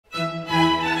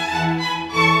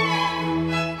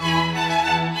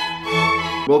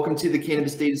Welcome to the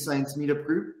Cannabis Data Science Meetup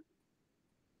group.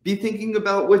 Be thinking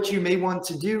about what you may want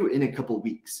to do in a couple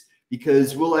weeks,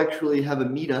 because we'll actually have a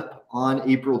meetup on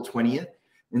April 20th.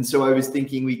 And so I was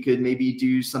thinking we could maybe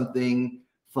do something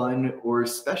fun or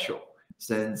special,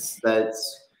 since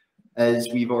that's, as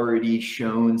we've already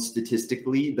shown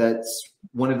statistically, that's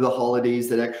one of the holidays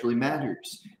that actually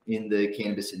matters in the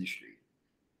cannabis industry,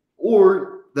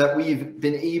 or that we've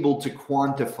been able to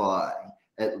quantify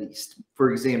at least.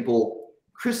 For example,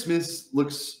 Christmas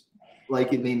looks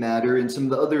like it may matter, and some of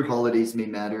the other holidays may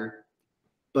matter,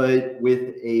 but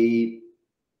with a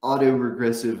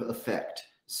autoregressive effect.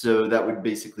 So that would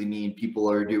basically mean people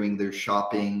are doing their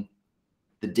shopping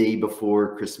the day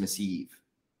before Christmas Eve.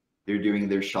 They're doing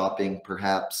their shopping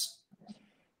perhaps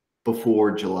before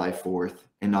July 4th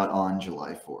and not on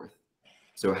July 4th.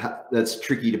 So that's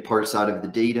tricky to parse out of the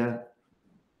data.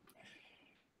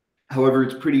 However,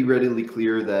 it's pretty readily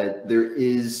clear that there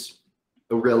is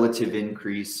a relative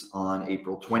increase on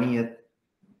April 20th.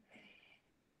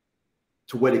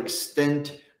 To what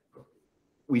extent,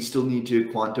 we still need to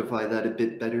quantify that a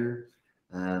bit better.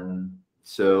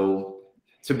 So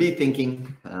be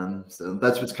thinking. So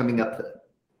that's what's coming up.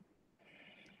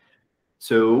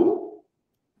 So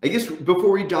I guess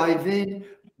before we dive in,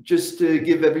 just to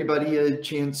give everybody a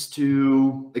chance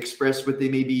to express what they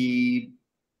may be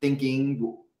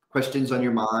thinking, questions on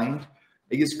your mind,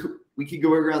 I guess we could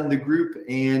go around the group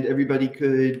and everybody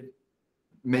could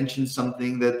mention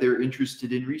something that they're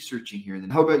interested in researching here. And then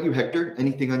how about you, Hector?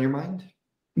 Anything on your mind?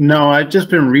 No, I've just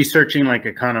been researching like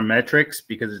econometrics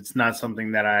because it's not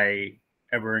something that I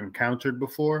ever encountered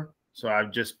before. So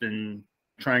I've just been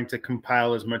trying to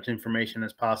compile as much information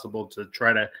as possible to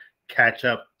try to catch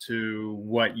up to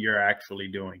what you're actually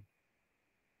doing.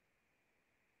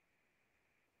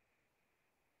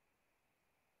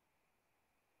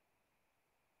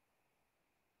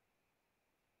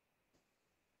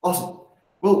 Awesome.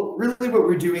 Well, really what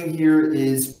we're doing here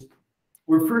is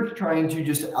we're first trying to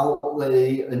just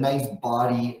outlay a nice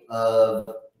body of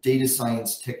data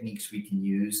science techniques we can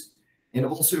use, and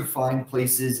also find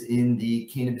places in the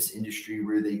cannabis industry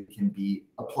where they can be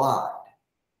applied.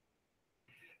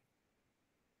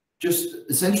 Just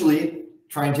essentially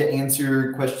trying to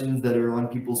answer questions that are on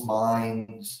people's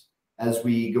minds as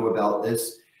we go about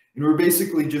this. And we're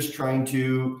basically just trying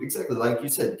to, exactly like you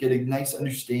said, get a nice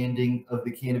understanding of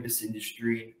the cannabis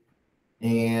industry.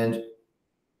 And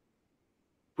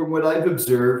from what I've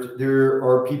observed, there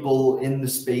are people in the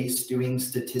space doing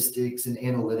statistics and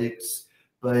analytics,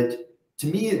 but to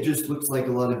me, it just looks like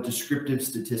a lot of descriptive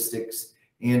statistics.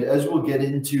 And as we'll get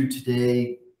into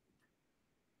today,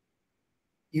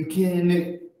 you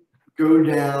can go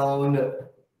down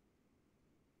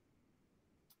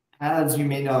paths you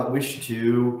may not wish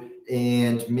to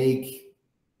and make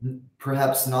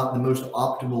perhaps not the most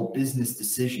optimal business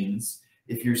decisions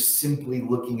if you're simply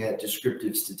looking at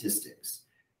descriptive statistics.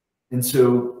 And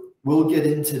so we'll get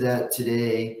into that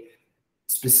today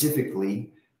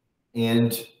specifically.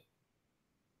 And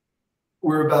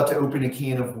we're about to open a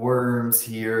can of worms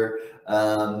here,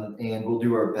 and we'll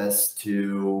do our best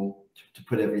to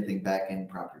put everything back in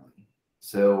properly.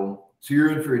 So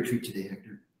you're in for a treat today,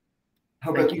 Hector.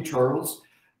 How about you, Charles?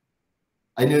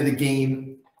 I know the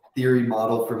game theory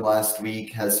model from last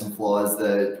week has some flaws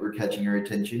that were catching your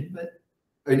attention, but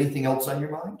anything else on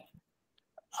your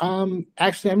mind?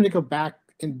 Actually, I'm going to go back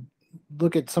and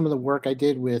look at some of the work I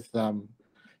did with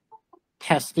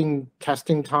testing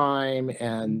time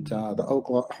and the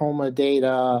Oklahoma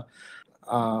data,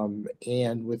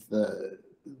 and with the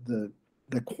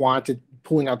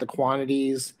pulling out the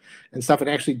quantities and stuff, and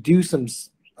actually do some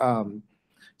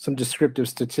descriptive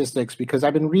statistics, because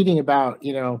I've been reading about,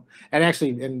 and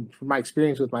actually, and from my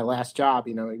experience with my last job,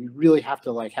 you really have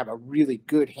to have a really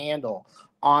good handle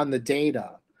on the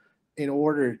data in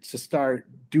order to start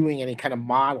doing any kind of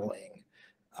modeling.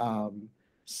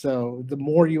 So the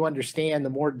more you understand,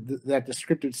 the more that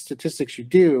descriptive statistics you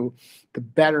do, the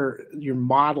better your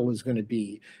model is going to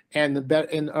be, and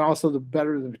also the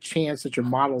better the chance that your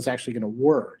model is actually going to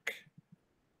work.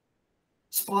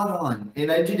 Spot on. And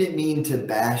I didn't mean to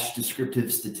bash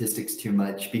descriptive statistics too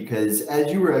much, because as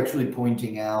you were actually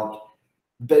pointing out,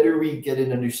 the better we get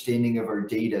an understanding of our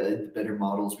data, the better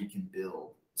models we can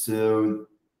build. So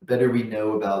the better we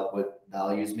know about what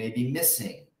values may be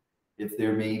missing, if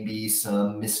there may be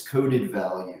some miscoded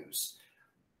values,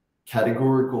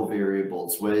 categorical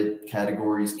variables, what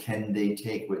categories can they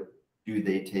take, what do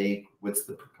they take, what's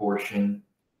the proportion.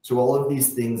 So all of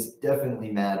these things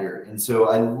definitely matter. And so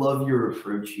I love your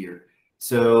approach here.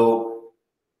 So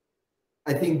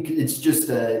I think it's just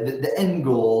the end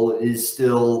goal is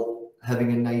still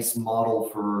having a nice model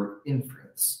for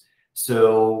inference.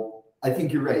 So I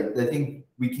think you're right. I think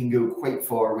we can go quite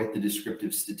far with the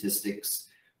descriptive statistics.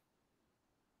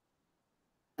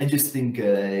 I just think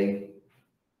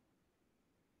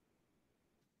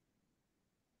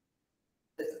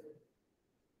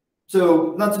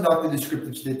so, not to knock the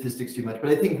descriptive statistics too much, but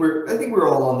I think we're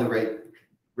all on the right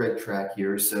track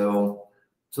here. So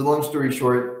long story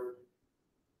short,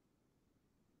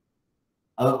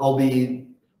 I'll be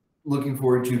looking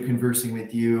forward to conversing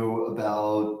with you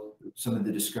about some of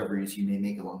the discoveries you may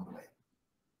make along the way.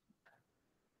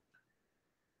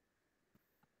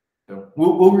 So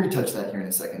we'll retouch that here in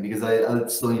a second, because I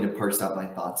still need to parse out my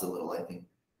thoughts a little, I think.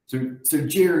 So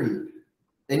Jerry,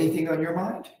 anything on your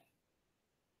mind?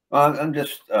 I'm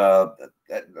just, I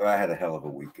had a hell of a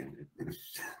weekend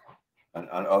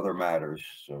on other matters.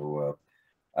 So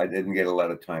I didn't get a lot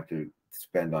of time to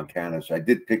spend on cannabis. I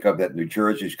did pick up that New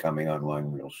Jersey's coming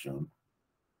online real soon.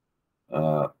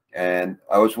 And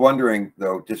I was wondering,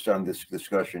 though, just on this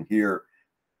discussion here,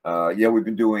 yeah, we've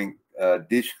been doing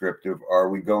descriptive. Are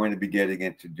we going to be getting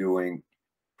into doing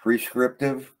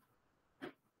prescriptive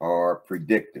or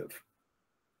predictive?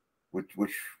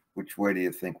 Which way do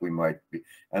you think we might be?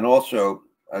 And also,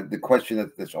 the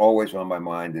question that's always on my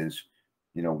mind is,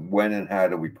 you know, when and how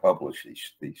do we publish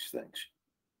these things?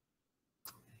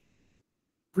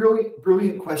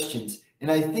 Brilliant questions. And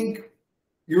I think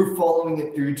you're following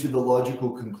it through to the logical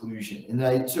conclusion.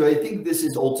 And so I think this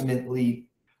is ultimately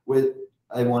what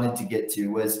I wanted to get to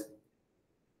was,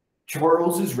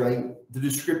 Charles is right. The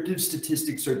descriptive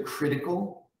statistics are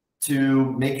critical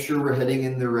to make sure we're heading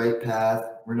in the right path.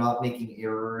 We're not making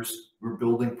errors. We're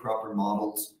building proper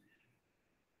models.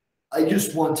 I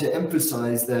just want to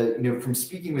emphasize that, you know, from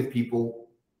speaking with people,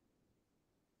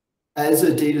 as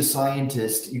a data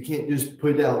scientist, you can't just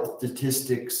put out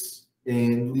statistics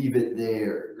and leave it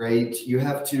there, right? You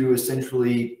have to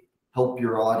essentially help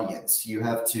your audience. You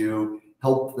have to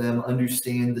help them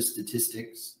understand the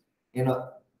statistics. And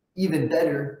even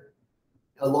better,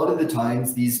 a lot of the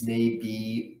times these may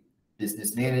be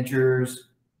business managers,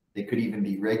 they could even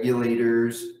be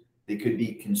regulators, they could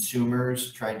be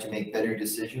consumers trying to make better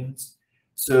decisions.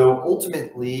 So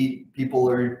ultimately, people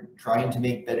are trying to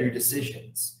make better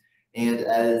decisions. And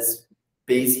as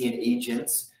Bayesian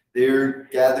agents, they're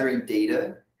gathering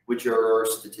data, which are our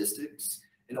statistics,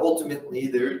 and ultimately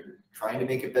they're trying to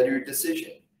make a better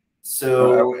decision.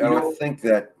 So I would think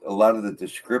that a lot of the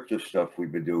descriptive stuff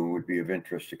we've been doing would be of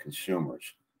interest to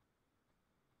consumers.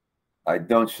 I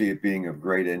don't see it being of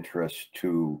great interest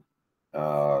to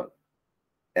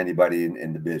anybody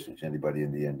in the business, anybody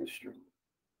in the industry.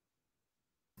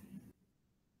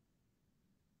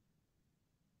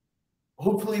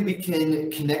 Hopefully we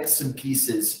can connect some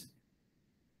pieces,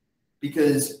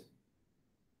 because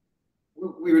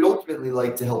we would ultimately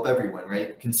like to help everyone,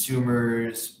 right?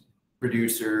 Consumers,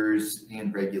 producers,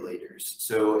 and regulators.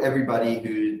 So everybody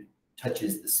who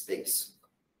touches the space.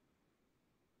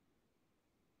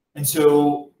 And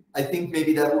so I think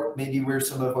maybe where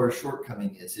some of our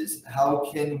shortcoming is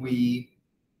how can we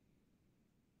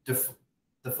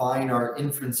define our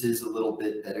inferences a little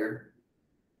bit better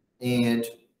and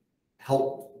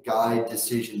help guide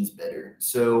decisions better.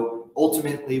 So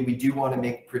ultimately, we do want to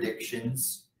make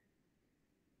predictions,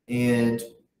 and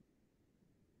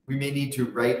we may need to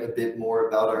write a bit more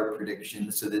about our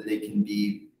predictions so that they can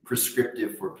be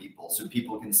prescriptive for people. So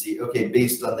people can see, okay,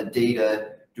 based on the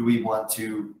data, do we want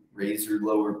to raise or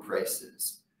lower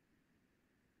prices?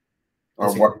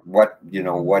 Or what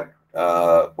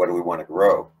do we want to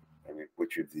grow? I mean,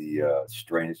 which of the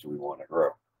strains do we want to grow?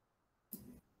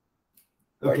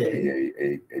 Okay.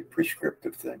 Like a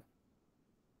prescriptive thing.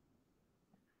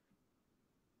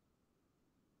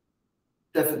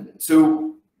 Definitely.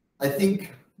 So I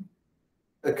think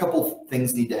a couple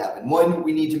things need to happen. One,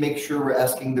 we need to make sure we're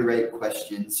asking the right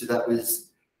questions. So that was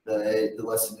the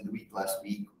lesson of the week last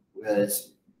week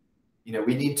was, you know,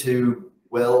 we need to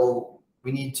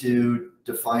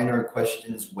define our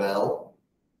questions well.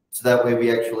 So that way we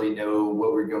actually know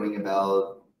what we're going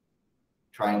about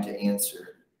trying to answer.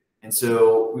 And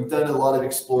so we've done a lot of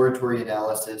exploratory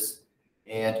analysis,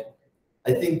 and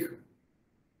I think,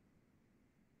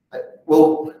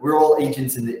 well, we're all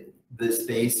agents in the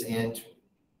space, and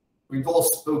we've all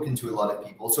spoken to a lot of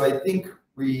people. So I think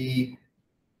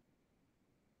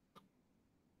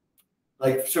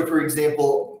so for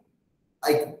example,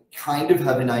 I kind of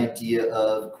have an idea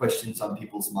of questions on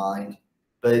people's mind,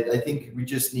 but I think we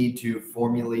just need to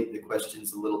formulate the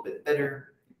questions a little bit better.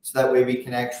 So that way we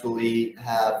can actually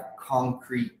have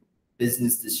concrete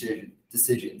business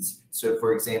decisions. So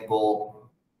for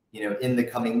example, you know, in the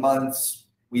coming months,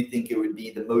 we think it would be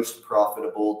the most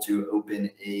profitable to open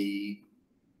a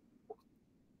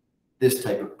this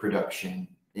type of production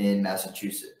in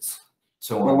Massachusetts.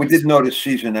 So Well, we did notice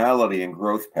seasonality and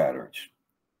growth patterns.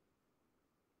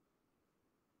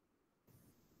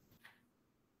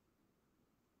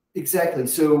 Exactly.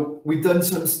 So we've done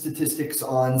some statistics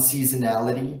on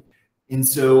seasonality. And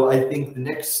so I think the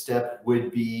next step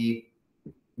would be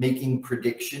making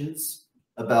predictions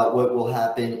about what will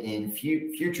happen in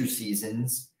future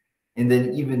seasons. And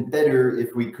then even better,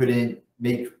 if we couldn't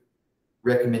make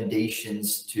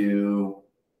recommendations to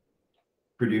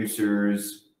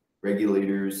producers,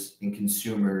 regulators, and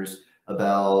consumers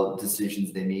about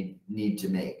decisions they may need to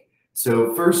make.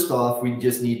 So first off, we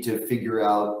just need to figure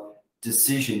out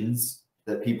decisions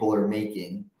that people are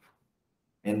making,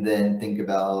 and then think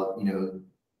about, you know,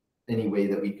 any way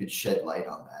that we could shed light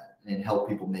on that and help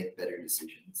people make better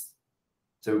decisions.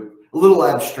 So a little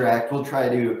abstract. We'll try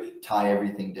to tie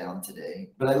everything down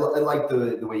today, but I like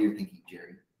the way you're thinking,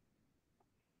 Jerry.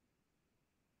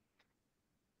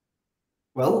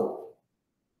 Well,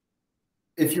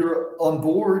 if you're on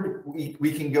board,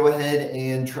 we can go ahead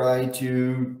and try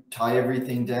to tie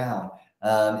everything down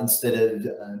instead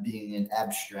of being in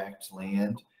abstract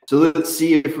land. So let's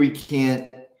see if we can't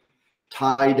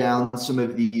tie down some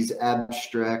of these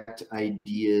abstract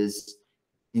ideas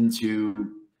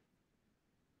into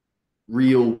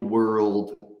real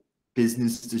world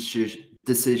business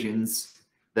decisions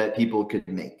that people could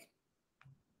make.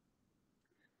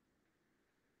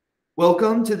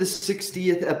 Welcome to the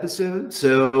 60th episode.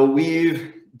 So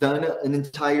we've done an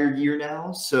entire year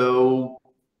now. So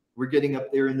we're getting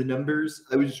up there in the numbers.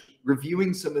 I was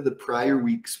reviewing some of the prior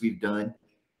weeks we've done,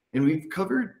 and we've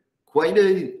covered quite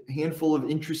a handful of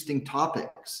interesting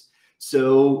topics.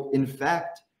 So in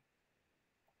fact,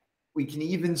 we can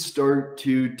even start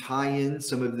to tie in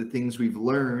some of the things we've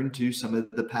learned to some of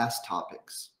the past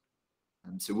topics.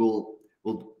 And so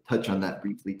we'll touch on that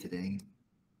briefly today.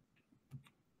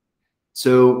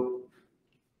 So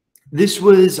this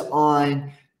was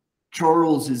on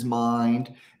Charles's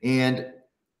mind, and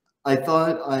I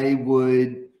thought I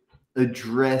would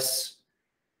address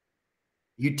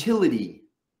utility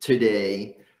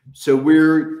today. So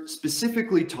we're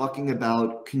specifically talking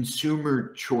about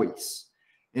consumer choice.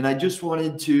 And I just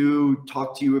wanted to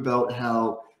talk to you about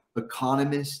how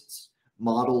economists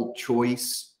model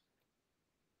choice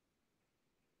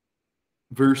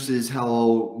versus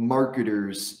how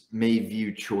marketers may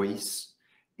view choice,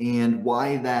 and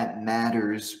why that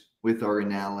matters with our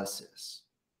analysis.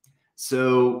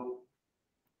 So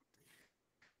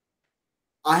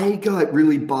I got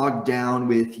really bogged down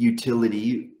with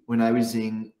utility when I was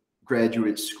in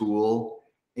graduate school,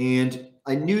 and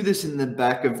I knew this in the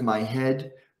back of my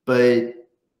head, but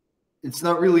it's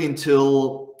not really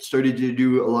until I started to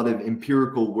do a lot of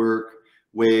empirical work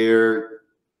where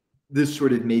this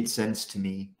sort of made sense to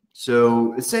me.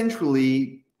 So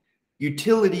essentially,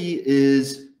 utility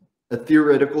is a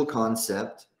theoretical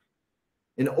concept,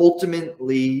 and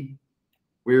ultimately,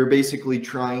 we're basically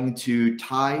trying to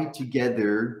tie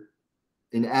together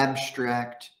an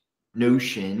abstract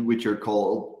notion, which are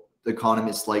called,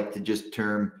 economists like to just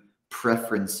term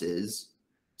preferences.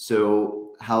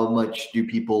 So how much do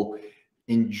people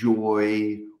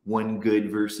enjoy one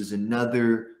good versus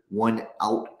another, one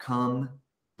outcome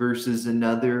versus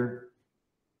another,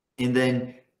 and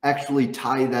then actually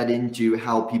tie that into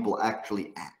how people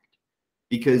actually act.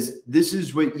 Because this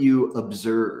is what you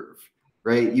observe,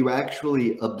 right? You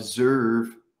actually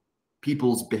observe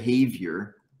people's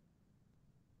behavior.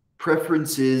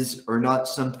 Preferences are not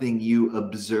something you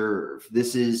observe.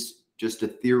 This is just a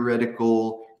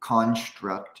theoretical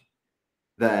construct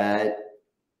that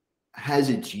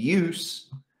has its use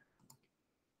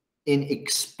in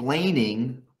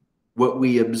explaining what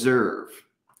we observe.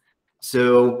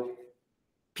 So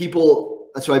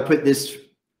I put this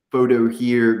photo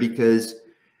here because,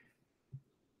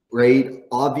 right,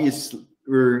 obviously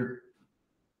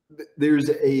there's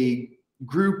a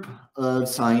group of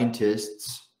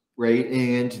scientists, right,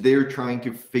 and they're trying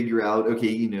to figure out,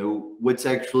 okay, you know, what's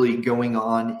actually going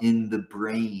on in the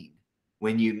brain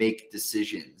when you make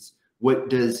decisions. What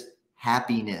does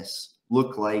happiness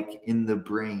look like in the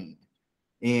brain?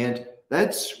 And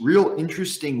that's real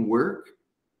interesting work,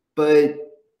 but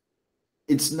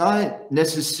it's not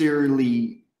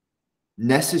necessarily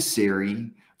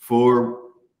necessary for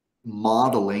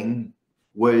modeling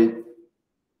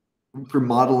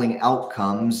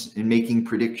outcomes and making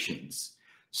predictions.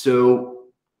 So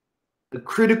a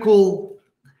critical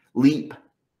leap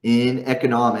in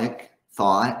economic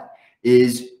thought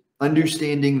is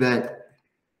understanding that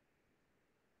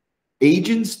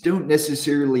agents don't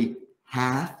necessarily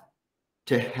have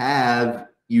to have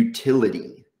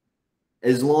utility,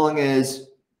 as long as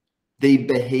they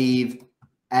behave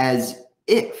as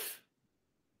if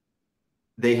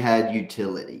they had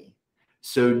utility.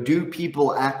 So do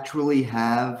people actually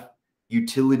have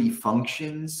utility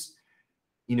functions?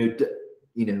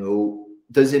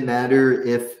 Does it matter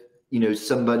if,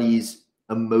 somebody's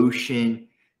emotion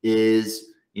is,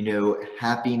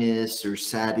 happiness or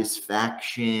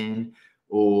satisfaction,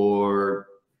 or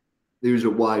there's a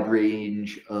wide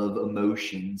range of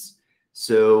emotions.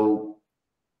 So,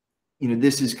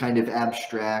 this is kind of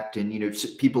abstract, and,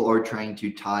 people are trying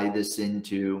to tie this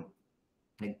into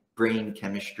like brain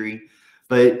chemistry,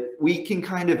 but we can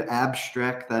kind of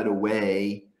abstract that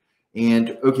away.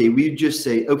 And okay, we just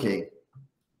say, okay,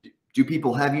 do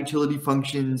people have utility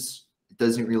functions? It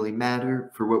doesn't really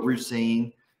matter for what we're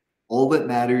saying. All that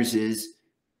matters is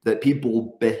that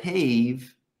people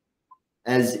behave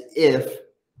as if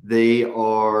they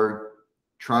are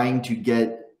trying to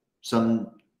get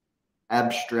some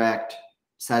abstract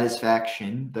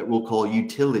satisfaction that we'll call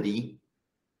utility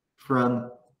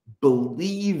from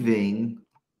believing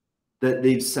that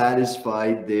they've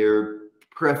satisfied their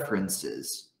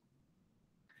preferences.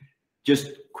 Just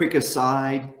quick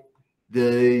aside,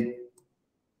 the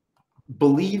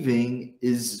believing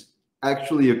is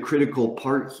actually a critical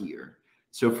part here.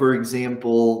 So for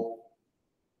example,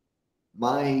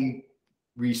 my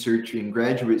research in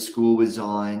graduate school was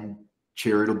on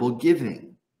charitable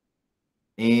giving.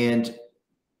 And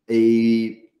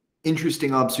a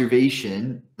interesting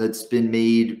observation that's been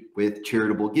made with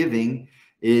charitable giving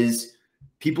is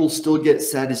people still get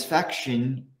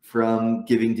satisfaction from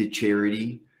giving to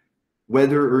charity,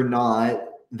 whether or not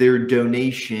their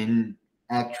donation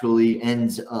actually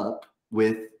ends up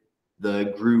with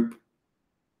the group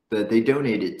that they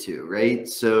donated to, right?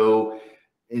 So,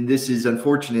 and this is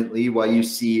unfortunately why you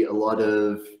see a lot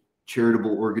of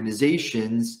charitable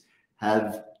organizations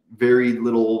have very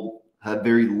low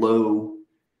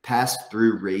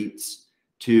pass-through rates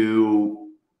to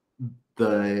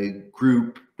the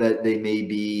group that they may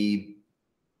be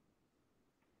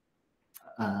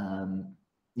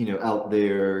out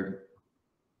there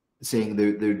saying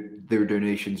their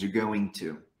donations are going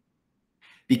to.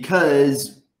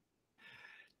 Because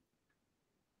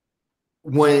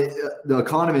when the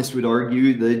economists would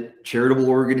argue that charitable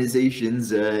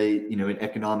organizations, an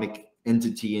economic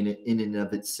entity in and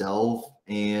of itself,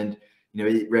 and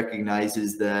it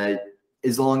recognizes that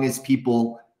as long as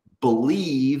people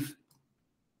believe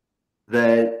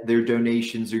that their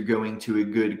donations are going to a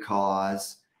good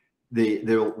cause,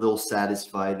 they'll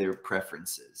satisfy their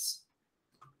preferences.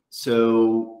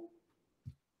 So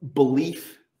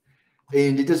belief,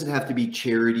 and it doesn't have to be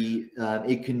charity.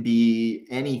 It can be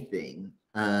anything.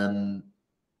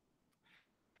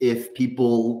 If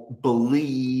people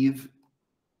believe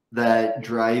that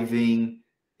driving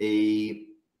a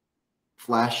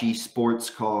flashy sports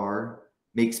car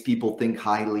makes people think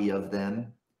highly of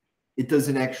them, it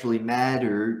doesn't actually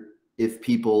matter if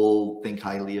people think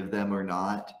highly of them or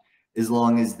not, as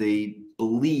long as they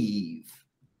believe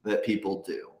that people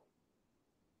do.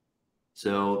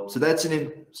 So that's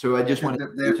so I just want to.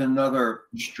 There's another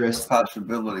stress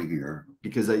possibility here,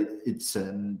 because it's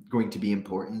going to be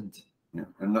important. Yeah,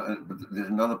 but there's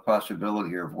another possibility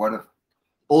here of what if.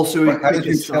 Also, how does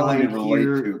utility relate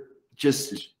to?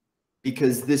 Just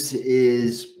because this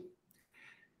is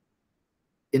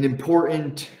an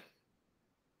important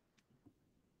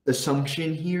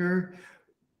assumption here,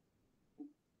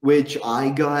 which I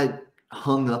got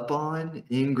hung up on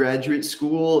in graduate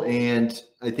school, and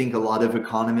I think a lot of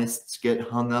economists get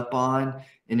hung up on.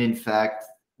 And in fact,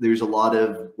 there's a lot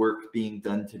of work being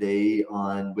done today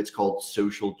on what's called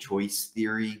social choice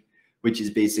theory, which is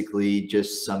basically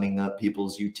just summing up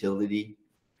people's utility.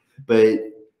 But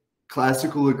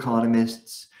classical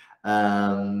economists,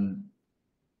 we're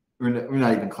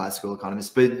not even classical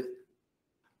economists, but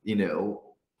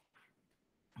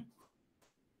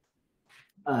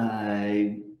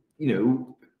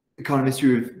economists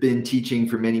who have been teaching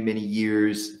for many, many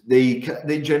years, they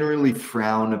generally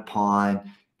frown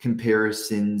upon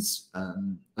comparisons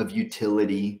of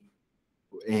utility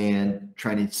and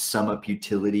trying to sum up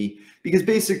utility, because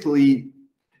basically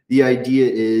the idea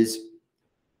is,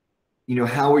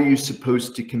 how are you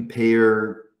supposed to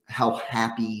compare how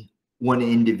happy one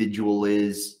individual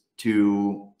is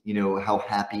to, how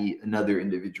happy another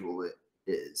individual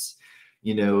is?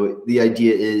 The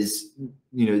idea is,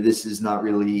 this is not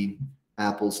really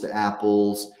apples to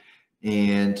apples,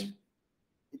 and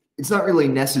it's not really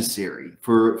necessary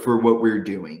for what we're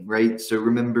doing, right? So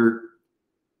remember,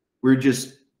 we're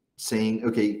just saying,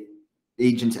 okay,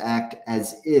 agents act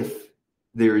as if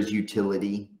there is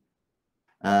utility,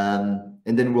 and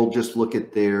then we'll just look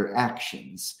at their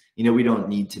actions. we don't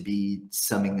need to be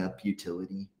summing up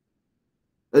utility.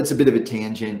 That's a bit of a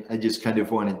tangent. I just kind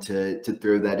of wanted to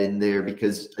throw that in there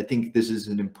because I think this is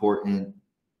an important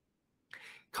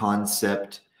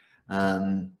concept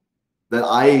that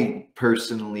I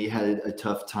personally had a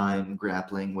tough time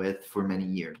grappling with for many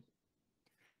years.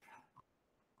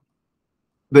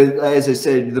 But as I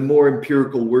said, the more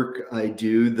empirical work I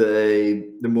do,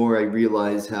 the more I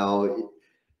realize how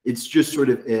it's just sort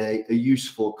of a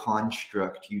useful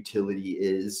construct utility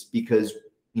is, because,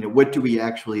 what do we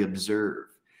actually observe,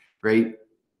 right?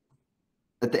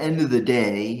 At the end of the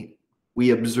day,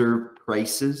 we observe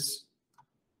prices,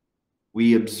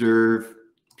 we observe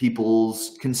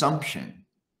people's consumption,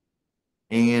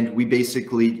 and we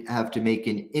basically have to make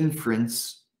an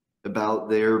inference about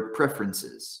their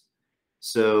preferences.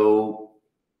 So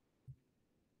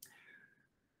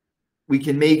we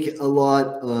can make a lot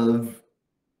of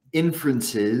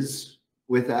inferences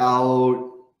without,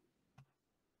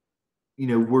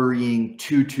 worrying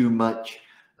too much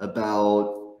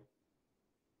about,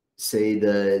 say,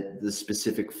 the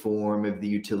specific form of the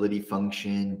utility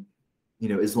function,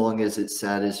 as long as it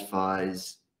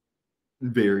satisfies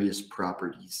various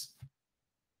properties.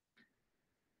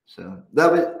 So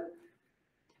that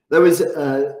was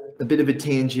a bit of a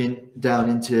tangent down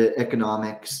into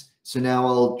economics. So now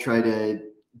I'll try to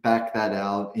back that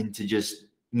out into just,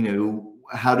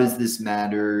 how does this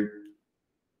matter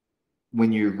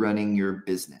when you're running your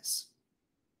business?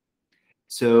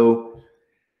 So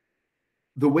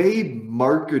the way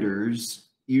marketers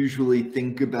usually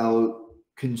think about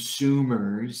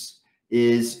consumers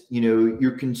is,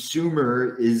 your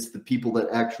consumer is the people that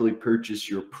actually purchase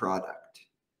your product.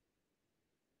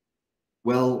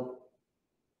 Well,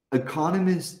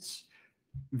 economists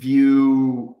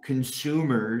view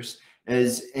consumers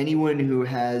as anyone who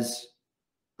has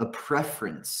a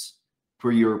preference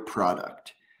for your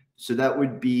product. So that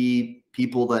would be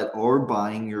people that are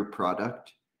buying your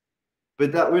product,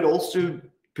 but that would also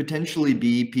potentially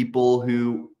be people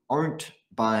who aren't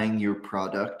buying your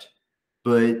product,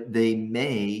 but they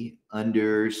may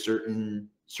under certain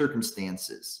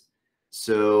circumstances.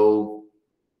 So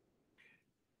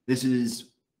this is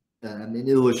an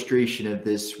illustration of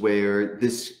this, where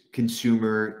this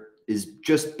consumer is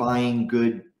just buying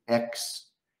good X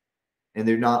and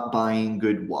they're not buying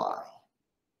good Y.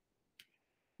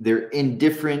 They're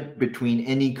indifferent between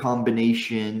any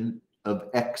combination of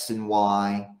X and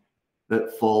Y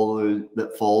that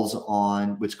falls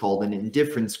on what's called an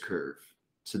indifference curve.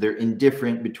 So they're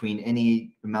indifferent between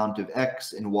any amount of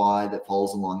X and Y that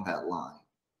falls along that line.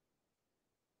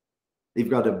 They've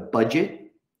got a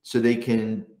budget, so they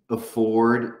can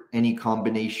afford any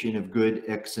combination of good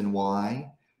X and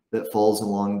Y that falls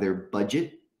along their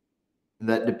budget. And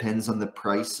that depends on the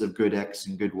price of good X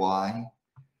and good Y.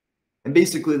 And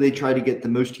basically, they try to get the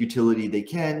most utility they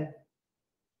can.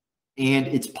 And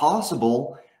it's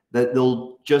possible that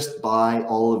they'll just buy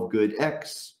all of good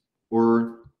X,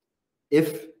 or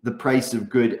if the price of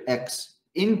good X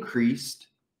increased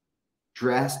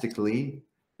drastically,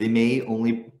 they may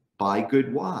only buy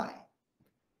good Y.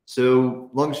 So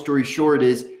long story short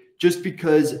is, just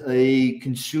because a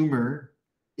consumer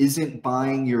isn't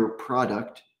buying your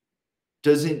product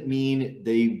doesn't mean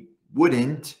they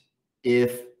wouldn't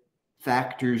if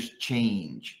factors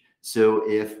change. So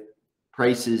if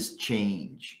prices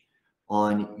change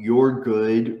on your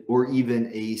good or even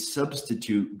a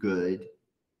substitute good,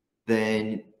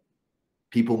 then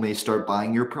people may start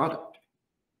buying your product.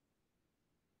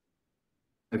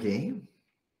 Okay,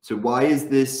 so why is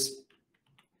this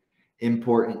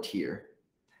important here?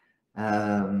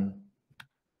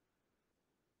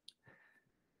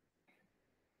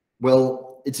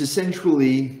 Well, it's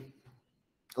essentially,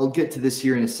 I'll get to this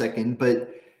here in a second, but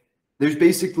there's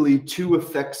basically two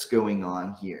effects going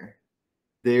on here.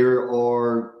 There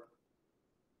are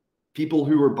people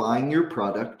who are buying your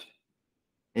product,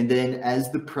 and then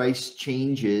as the price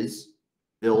changes,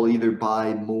 they'll either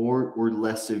buy more or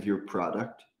less of your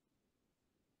product.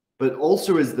 But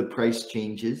also, as the price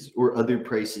changes or other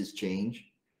prices change,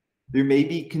 there may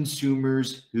be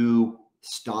consumers who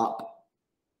stop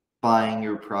buying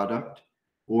your product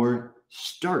or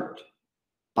start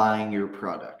buying your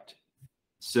product.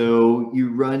 So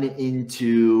you run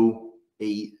into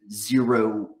a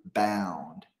zero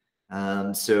bound.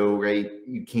 Right,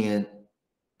 you can't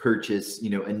purchase,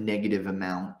 a negative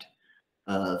amount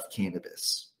of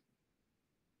cannabis.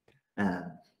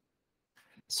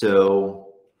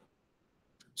 So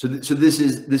this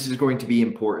is going to be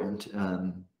important.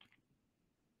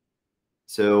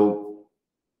 So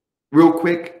real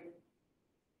quick,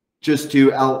 just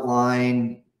to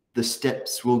outline the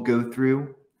steps we'll go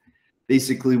through.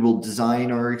 basically we'll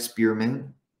design our experiment.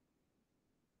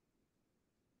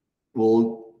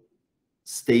 We'll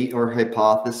state our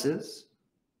hypothesis.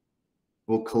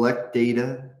 We'll collect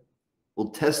data. We'll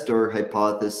test our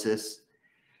hypothesis.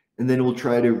 And then we'll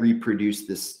try to reproduce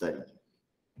this study.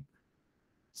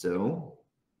 So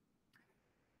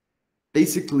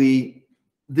basically,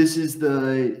 this is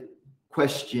the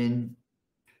question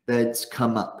that's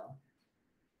come up.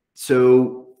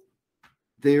 So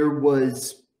there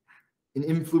was an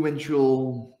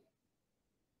influential,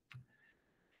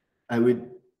 I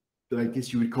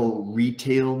guess you would call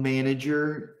retail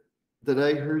manager that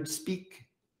I heard speak.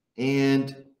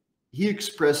 And he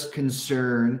expressed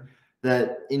concern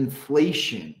that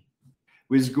inflation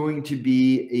was going to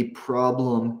be a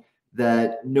problem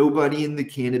that nobody in the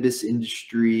cannabis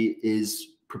industry is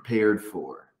prepared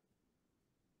for,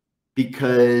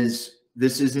 because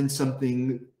this isn't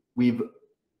something we've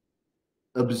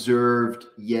observed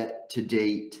yet to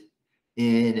date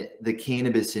in the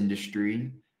cannabis industry.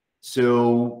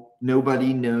 So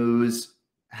nobody knows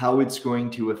how it's going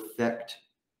to affect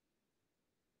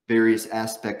various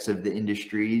aspects of the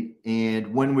industry.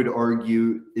 And one would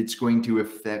argue it's going to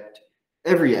affect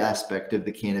every aspect of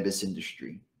the cannabis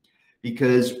industry,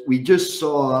 because we just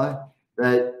saw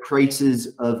that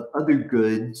prices of other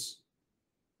goods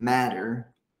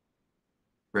matter,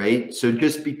 right? So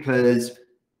just because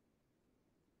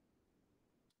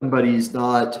somebody's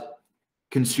not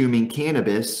consuming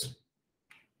cannabis,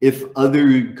 if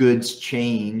other goods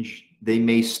change, they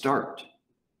may start.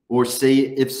 Or say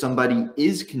if somebody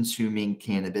is consuming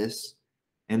cannabis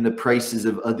and the prices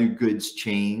of other goods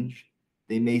change,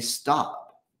 they may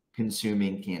stop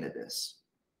consuming cannabis.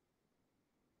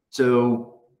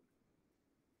 So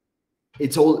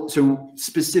so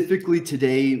specifically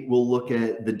today, we'll look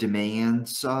at the demand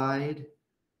side.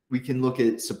 We can look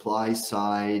at supply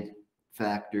side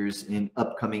factors in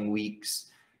upcoming weeks,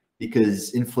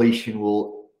 because inflation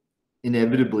will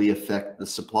inevitably affect the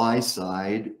supply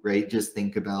side, right? Just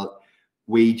think about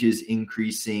wages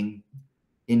increasing,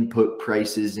 input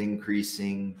prices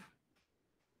increasing,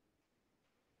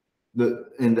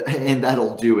 and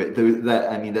that'll do it.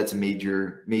 That's a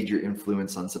major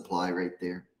influence on supply right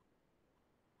there.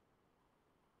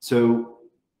 So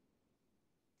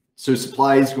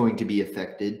supply is going to be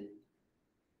affected,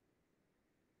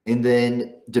 and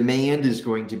then demand is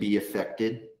going to be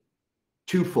affected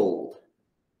twofold.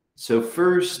 So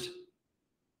first,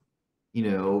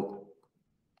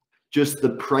 just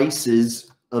the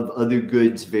prices of other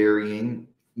goods varying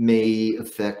may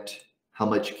affect how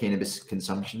much cannabis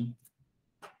consumption.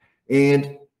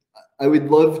 And I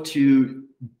would love to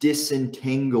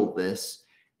disentangle this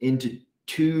into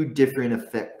two different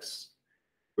effects,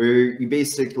 where you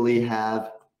basically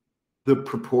have the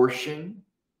proportion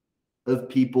of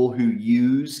people who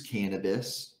use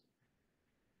cannabis,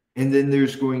 and then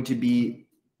there's going to be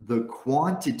the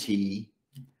quantity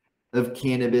of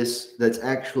cannabis that's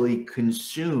actually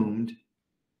consumed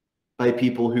by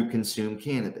people who consume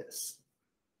cannabis.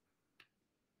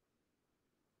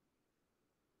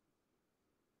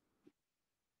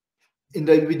 And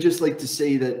I would just like to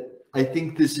say that I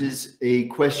think this is a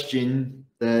question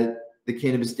that the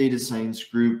Cannabis Data Science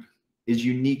group is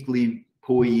uniquely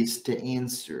poised to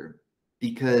answer,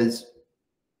 because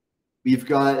we've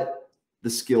got the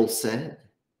skill set,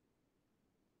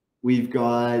 we've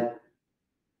got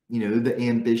the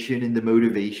ambition and the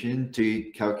motivation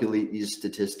to calculate these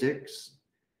statistics.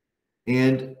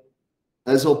 And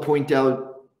as I'll point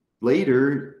out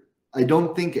later, I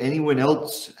don't think anyone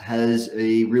else has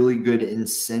a really good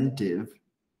incentive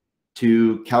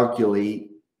to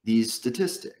calculate these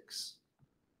statistics.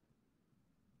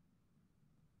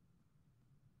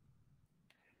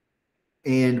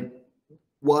 And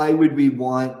why would we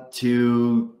want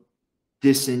to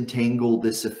disentangle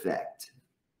this effect?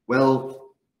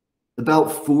 Well,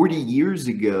 about 40 years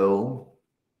ago,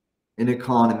 an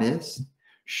economist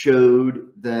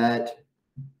showed that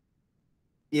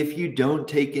if you don't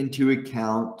take into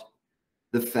account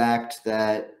the fact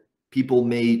that people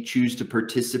may choose to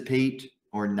participate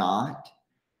or not,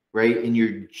 right, and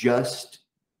you just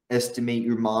estimate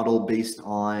your model based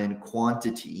on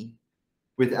quantity,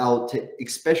 without,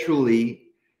 especially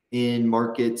in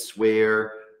markets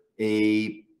where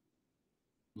a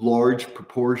large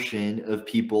proportion of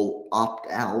people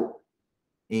opt out,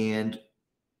 and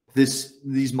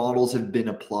these models have been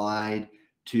applied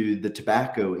to the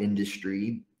tobacco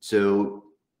industry. So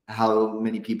how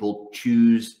many people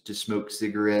choose to smoke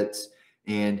cigarettes,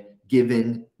 and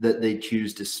given that they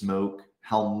choose to smoke,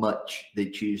 how much they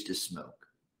choose to smoke.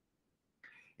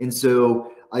 And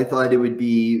so I thought it would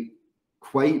be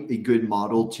quite a good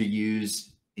model to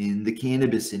use in the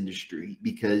cannabis industry,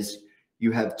 because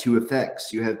you have two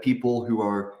effects. You have people who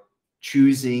are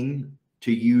choosing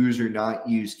to use or not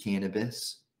use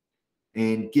cannabis.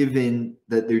 And given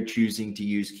that they're choosing to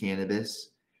use cannabis,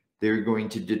 they're going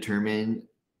to determine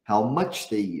how much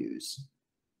they use.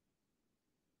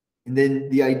 And then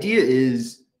the idea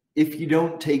is, if you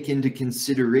don't take into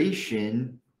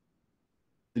consideration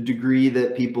the degree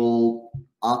that people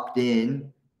opt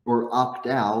in or opt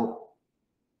out,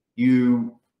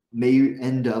 you may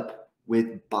end up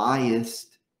with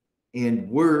biased and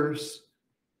worse,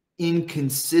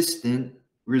 inconsistent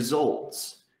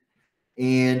results.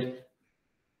 And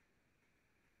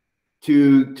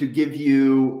to give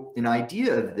you an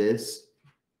idea of this,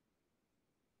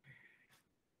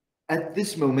 at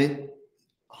this moment,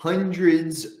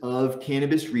 hundreds of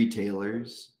cannabis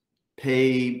retailers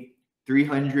pay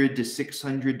 $300 to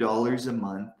 $600 a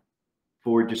month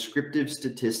for descriptive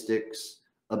statistics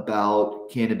about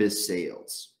cannabis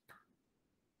sales.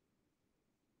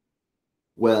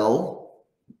 Well,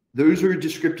 those are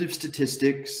descriptive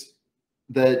statistics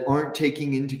that aren't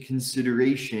taking into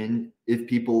consideration if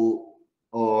people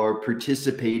are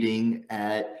participating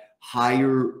at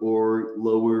higher or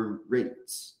lower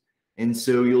rates. And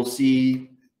so you'll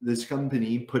see this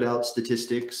company put out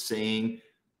statistics saying,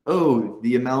 oh,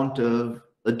 the amount of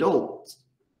adults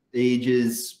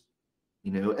ages,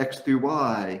 X through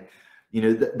Y,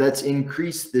 that's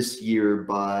increased this year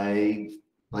by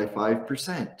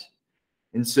 5%.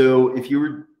 And so if you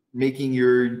were making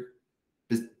your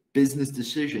business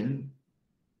decision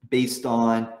based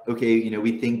on, okay,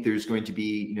 we think there's going to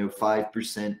be,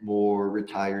 5% more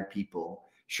retired people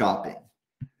shopping.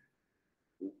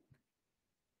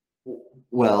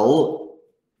 Well,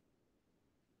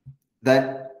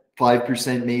 that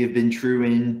 5% may have been true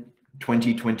in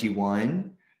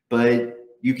 2021, but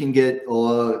you can get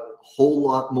a whole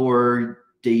lot more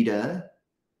data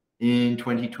in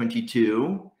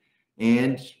 2022,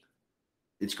 and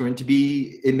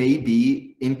it may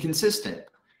be inconsistent.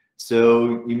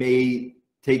 So you may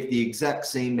take the exact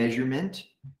same measurement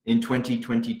in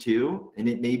 2022, and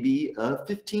it may be a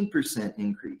 15%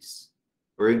 increase,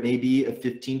 or it may be a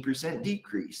 15%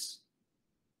 decrease.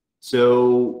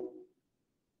 So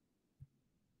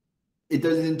it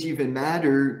doesn't even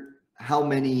matter how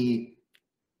many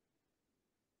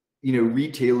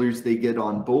retailers they get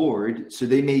on board. So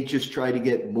they may just try to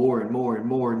get more and more and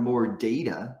more and more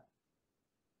data,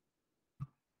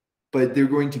 but they're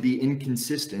going to be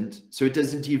inconsistent. So it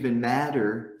doesn't even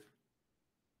matter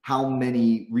how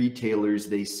many retailers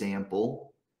they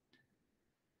sample.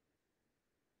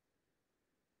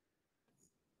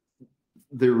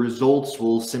 Their results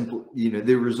will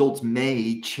their results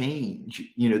may change,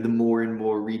 the more and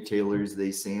more retailers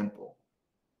they sample.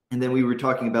 And then we were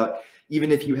talking about, even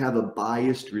if you have a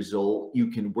biased result, you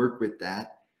can work with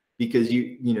that, because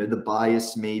the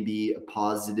bias may be a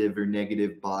positive or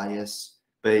negative bias.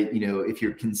 But, if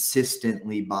you're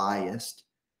consistently biased,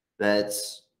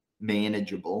 that's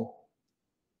manageable.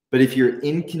 But if you're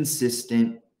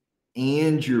inconsistent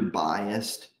and you're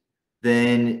biased,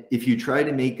 then if you try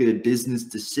to make a business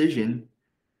decision,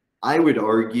 I would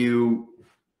argue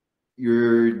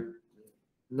you're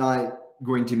not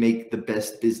going to make the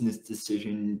best business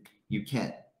decision you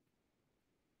can.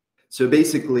 So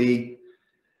basically,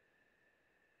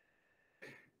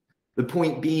 the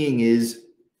point being is,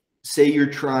 say you're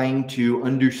trying to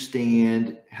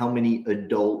understand how many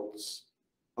adults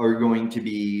are going to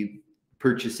be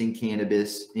purchasing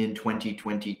cannabis in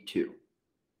 2022.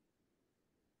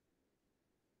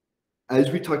 As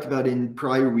we talked about in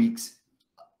prior weeks,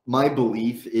 my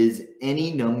belief is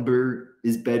any number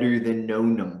is better than no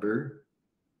number.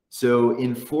 So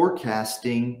in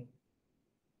forecasting,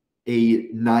 a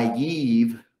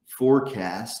naive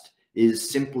forecast is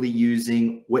simply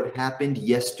using what happened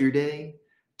yesterday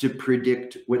to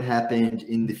predict what happened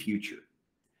in the future.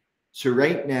 So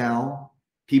right now,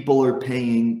 people are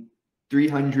paying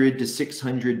 $300 to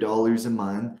 $600 a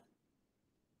month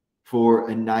for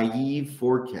a naive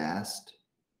forecast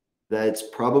that's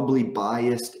probably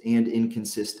biased and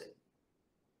inconsistent.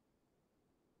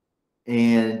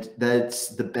 And that's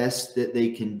the best that they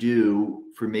can do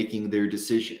for making their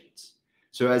decisions.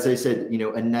 So as I said,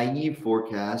 a naive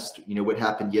forecast, what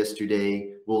happened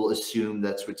yesterday, we'll assume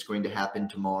that's what's going to happen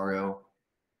tomorrow.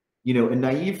 A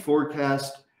naive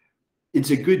forecast,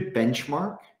 it's a good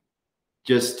benchmark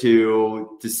just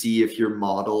to see if your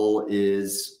model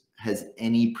has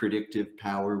any predictive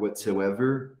power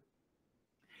whatsoever.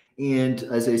 And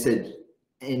as I said,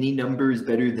 any number is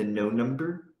better than no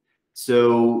number.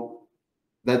 So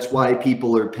that's why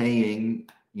people are paying,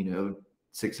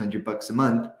 $600 a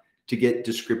month to get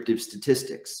descriptive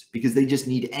statistics because they just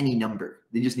need any number.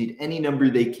 They just need any number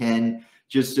they can,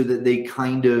 just so that they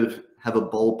kind of have a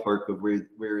ballpark of where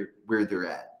they're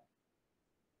at.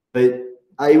 But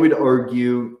I would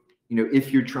argue,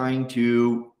 if you're trying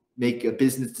to make a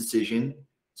business decision,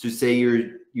 so say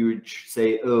you would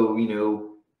say, oh,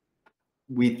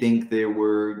 we think there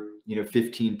were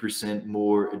 15%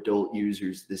 more adult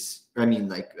users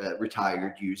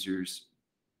retired users,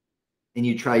 and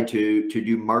you try to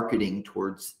do marketing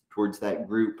towards that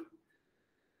group.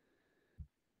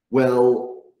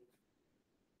 Well,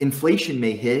 inflation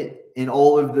may hit and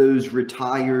all of those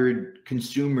retired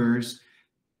consumers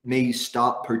may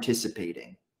stop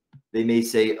participating. They may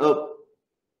say, oh,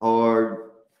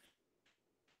 our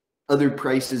other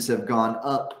prices have gone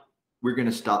up, we're going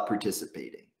to stop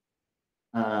participating.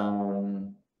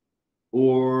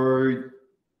 Or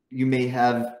you may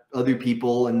have other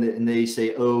people and they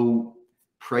say, oh,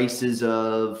 prices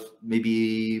of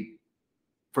maybe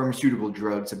pharmaceutical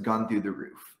drugs have gone through the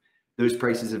roof. Those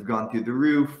prices have gone through the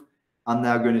roof. I'm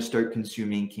now going to start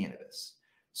consuming cannabis.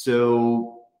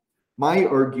 So my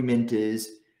argument is,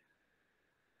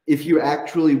 if you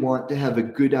actually want to have a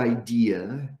good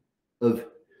idea of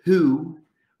who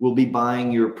will be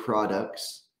buying your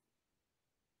products,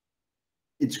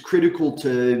 it's critical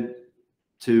to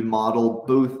model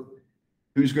both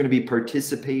who's going to be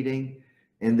participating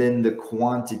and then the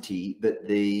quantity that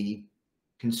they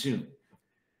consume.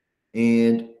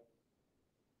 And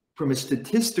from a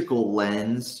statistical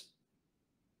lens,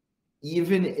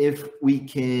 even if we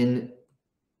can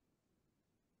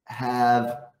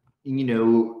have,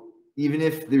 even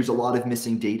if there's a lot of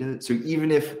missing data, so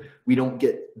even if we don't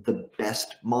get the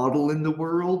best model in the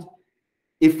world,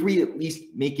 if we at least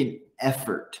make an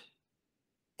effort,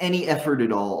 any effort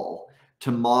at all, to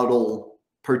model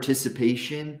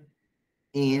participation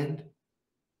and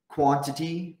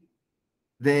quantity,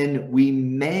 then we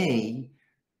may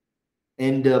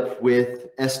end up with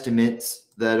estimates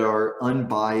that are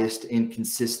unbiased and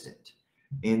consistent.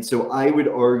 And so I would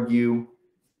argue,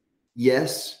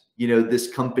 yes,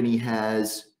 this company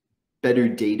has better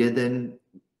data than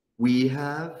we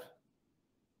have,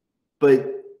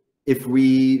 but if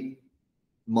we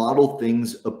model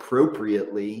things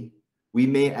appropriately, we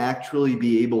may actually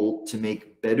be able to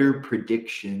make better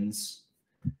predictions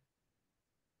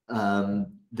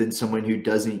than someone who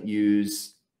doesn't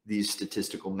use these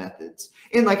statistical methods.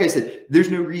 And like I said,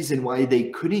 there's no reason why they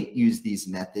couldn't use these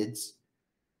methods.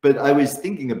 But I was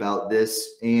thinking about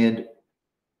this, and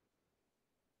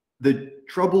the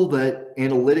trouble that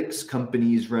analytics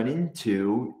companies run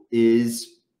into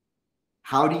is,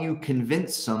 how do you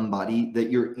convince somebody that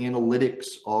your analytics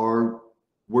are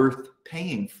worth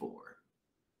paying for?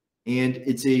 And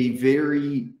it's a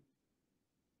very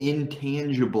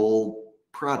intangible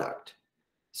product.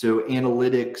 So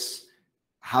analytics,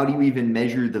 how do you even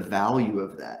measure the value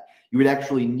of that? You would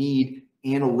actually need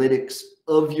analytics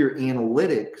of your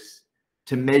analytics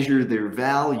to measure their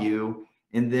value.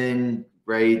 And then,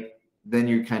 then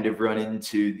you kind of run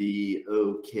into the,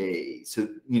 okay, so,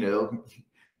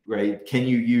 can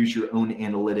you use your own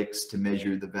analytics to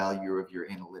measure the value of your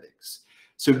analytics?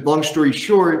 So long story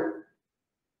short,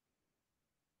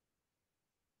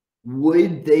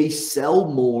 would they sell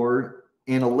more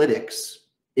analytics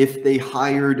if they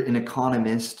hired an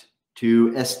economist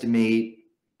to estimate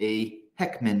a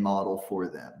Heckman model for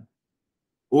them?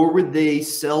 Or would they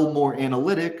sell more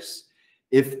analytics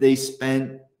if they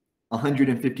spent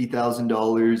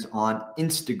 $150,000 on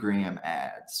Instagram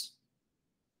ads?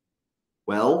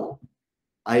 Well,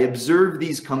 I observe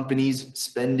these companies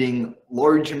spending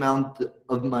large amounts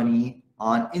of money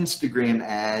on Instagram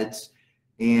ads,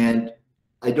 and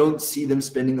I don't see them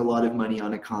spending a lot of money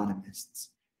on economists.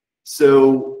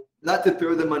 So, not to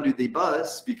throw them under the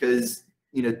bus, because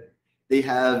they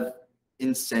have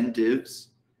incentives,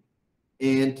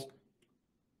 and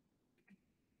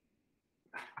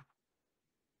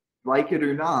like it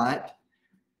or not,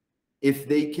 if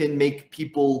they can make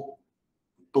people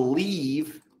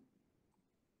believe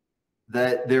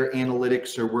that their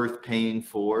analytics are worth paying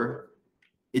for,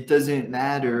 it doesn't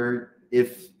matter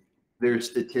if their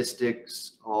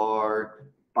statistics are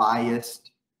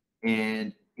biased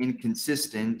and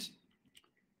inconsistent,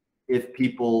 if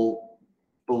people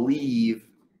believe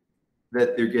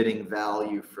that they're getting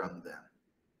value from them.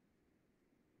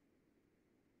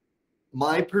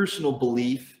 My personal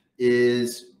belief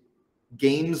is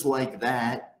games like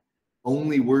that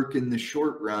only work in the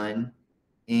short run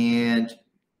and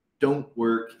don't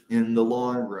work in the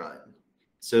long run.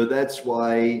 So that's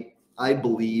why I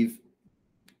believe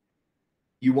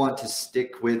you want to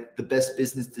stick with the best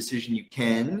business decision you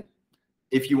can,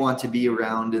 if you want to be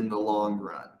around in the long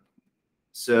run.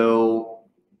 So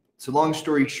long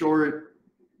story short,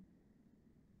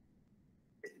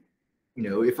 you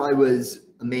know, if I was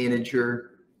a manager,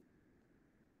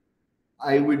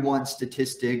 I would want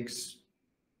statistics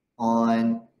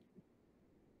on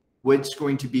what's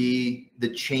going to be the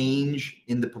change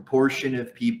in the proportion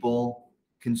of people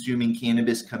consuming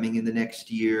cannabis coming in the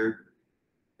next year,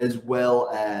 as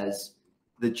well as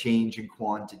the change in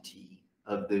quantity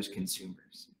of those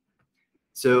consumers.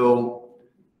 So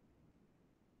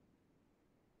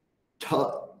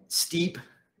steep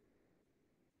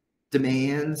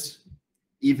demands,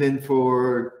 even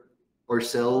for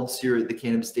ourselves here at the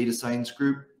Cannabis Data Science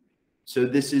Group. So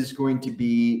this is going to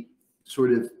be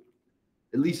sort of,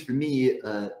 at least for me,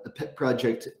 a pet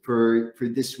project for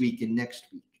this week and next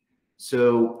week.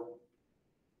 So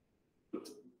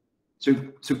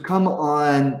come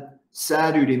on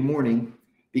Saturday morning,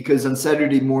 because on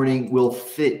Saturday morning we'll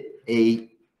fit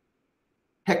a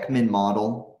Heckman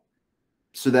model,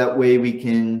 so that way we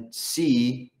can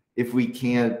see if we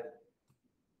can't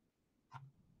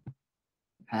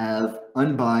have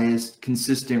unbiased,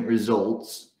 consistent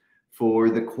results for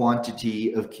the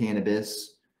quantity of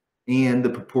cannabis and the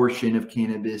proportion of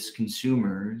cannabis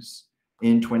consumers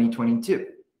in 2022.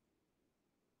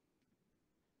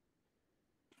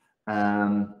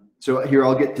 So here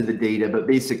I'll get to the data, but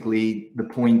basically the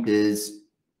point is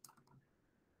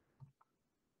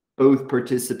both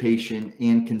participation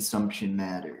and consumption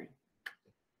matter.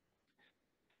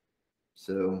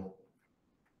 So,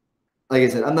 like I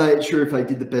said, I'm not sure if I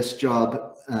did the best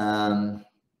job trying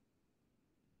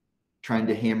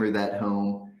to hammer that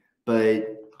home, but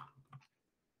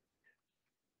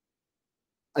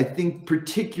I think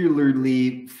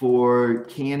particularly for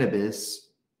cannabis,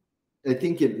 I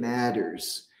think it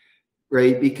matters,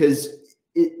 right? Because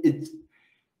it,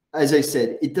 as I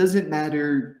said, it doesn't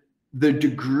matter the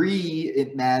degree,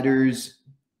 it matters.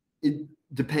 It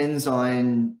depends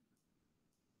on,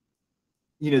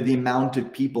 you know, the amount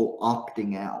of people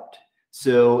opting out.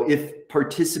 So if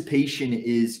participation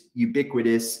is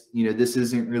ubiquitous, you know, this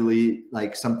isn't really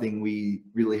like something we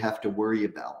really have to worry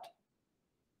about.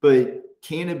 But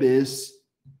cannabis,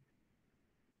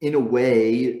 in a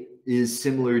way, is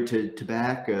similar to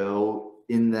tobacco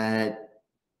in that,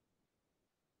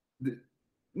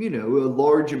 you know, a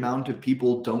large amount of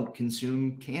people don't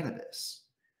consume cannabis.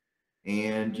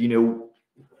 And, you know,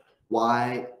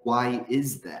 why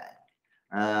is that?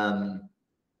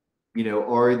 You know,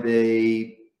 are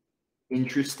they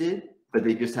interested, but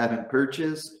they just haven't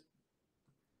purchased?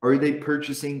 Are they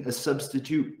purchasing a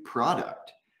substitute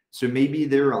product? So maybe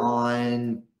they're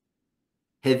on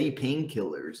heavy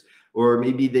painkillers, or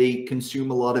maybe they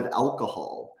consume a lot of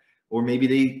alcohol, or maybe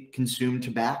they consume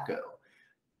tobacco.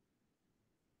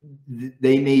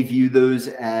 They may view those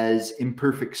as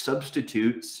imperfect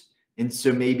substitutes. And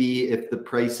so maybe if the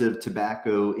price of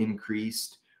tobacco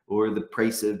increased, or the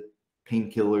price of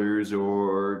painkillers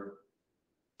or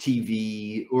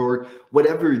TV or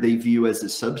whatever they view as a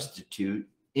substitute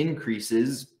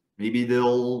increases, maybe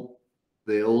they'll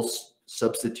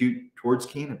substitute towards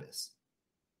cannabis.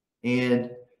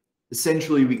 And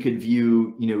essentially we could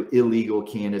view, you know, illegal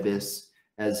cannabis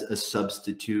as a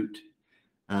substitute.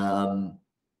 I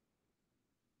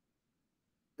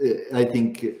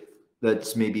think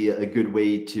that's maybe a good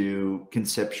way to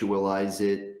conceptualize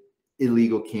it.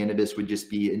 Illegal cannabis would just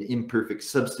be an imperfect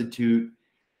substitute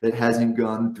that hasn't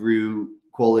gone through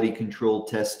quality control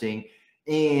testing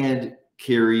and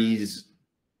carries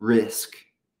risk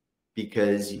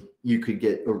because you could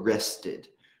get arrested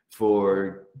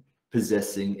for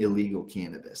possessing illegal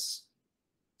cannabis.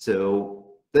 So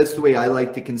that's the way I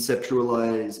like to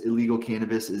conceptualize illegal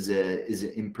cannabis, is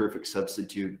an imperfect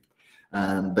substitute.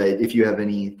 But if you have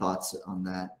any thoughts on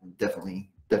that, definitely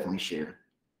share.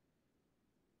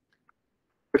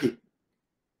 Okay.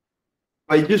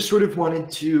 I just sort of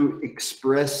wanted to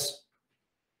express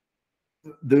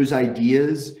those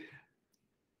ideas.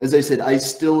 As I said, I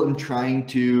still am trying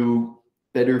to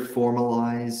better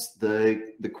formalize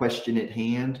the question at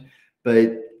hand.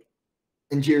 But,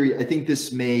 and Jerry, I think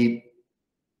this may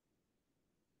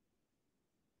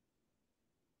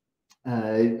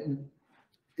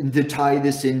to tie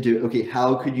this into, okay,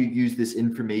 how could you use this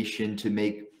information to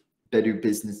make better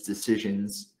business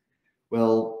decisions?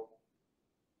 Well,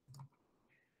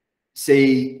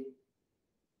 say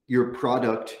your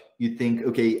product, you think,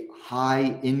 okay,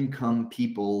 high income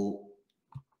people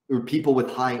or people with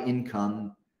high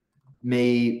income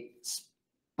may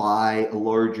buy a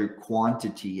larger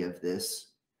quantity of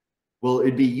this. Well,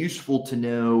 it'd be useful to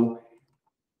know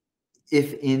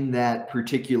if in that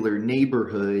particular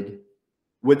neighborhood,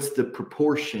 what's the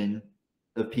proportion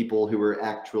of people who are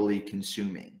actually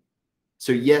consuming?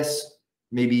 So yes,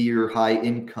 maybe your high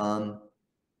income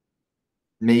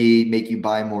may make you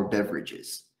buy more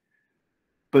beverages,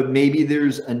 but maybe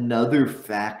there's another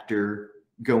factor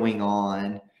going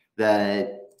on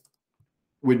that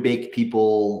would make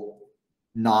people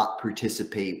not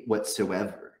participate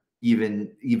whatsoever,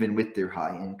 even with their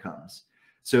high incomes.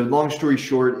 So long story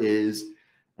short is,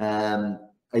 I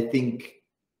think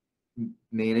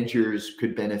managers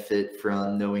could benefit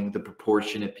from knowing the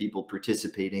proportion of people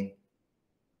participating.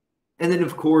 And then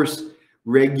of course,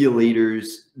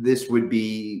 regulators, this would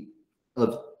be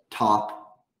of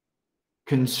top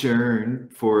concern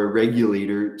for a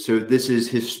regulator. So this is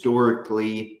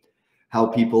historically how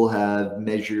people have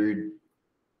measured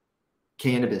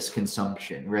cannabis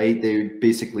consumption, right? They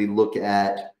basically look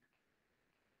at,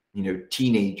 you know,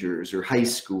 teenagers or high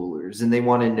schoolers, and they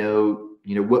want to know,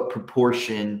 you know, what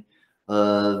proportion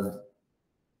of,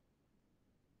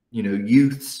 you know,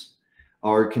 youths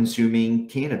are consuming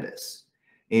cannabis.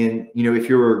 And, you know, if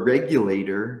you're a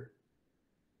regulator,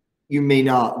 you may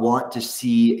not want to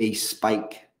see a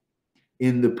spike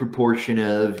in the proportion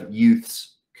of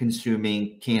youths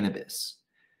consuming cannabis.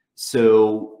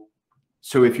 So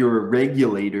if you're a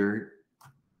regulator,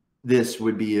 this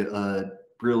would be a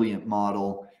brilliant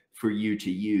model for you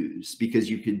to use, because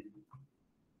you could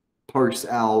parse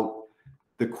out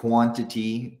the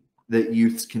quantity that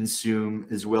youths consume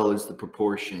as well as the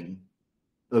proportion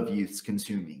of youths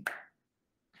consuming,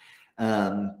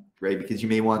 right? Because you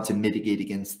may want to mitigate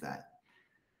against that.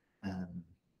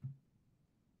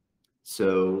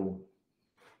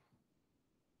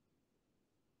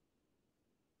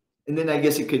 And then I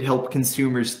guess it could help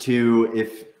consumers too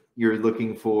if you're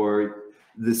looking for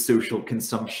the social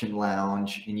consumption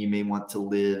lounge and you may want to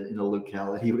live in a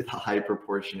locality with a high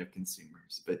proportion of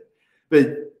consumers. But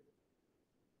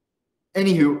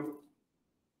anywho,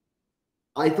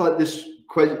 I thought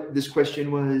this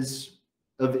question was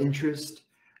of interest.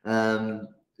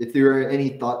 If there are any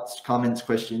thoughts, comments,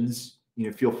 questions, you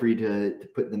know, feel free to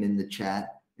put them in the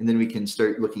chat, and then we can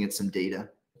start looking at some data.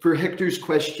 For Hector's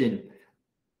question,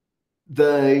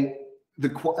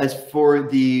 as for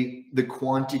the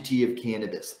quantity of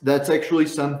cannabis, that's actually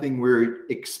something we're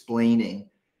explaining.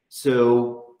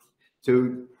 So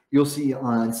you'll see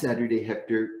on Saturday,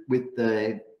 Hector, with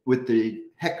the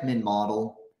Heckman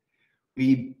model,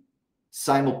 we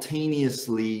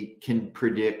simultaneously can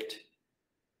predict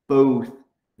both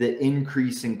the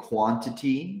increase in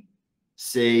quantity,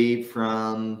 say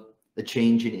from a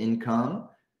change in income,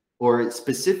 or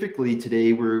specifically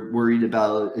today, we're worried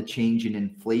about a change in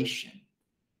inflation.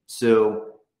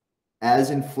 So as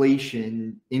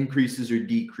inflation increases or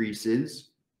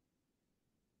decreases,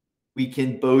 we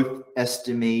can both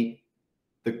estimate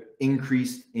the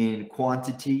increase in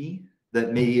quantity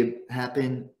that may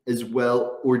happen as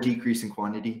well, or decrease in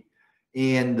quantity,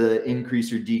 and the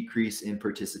increase or decrease in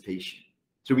participation.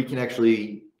 So we can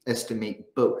actually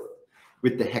estimate both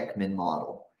with the Heckman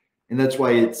model. And that's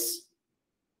why it's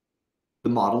the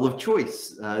model of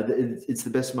choice. It's the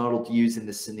best model to use in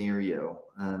this scenario.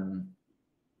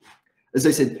 As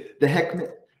I said, the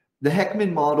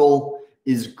Heckman model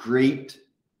is great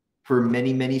for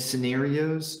many, many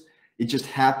scenarios. It just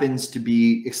happens to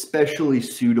be especially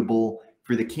suitable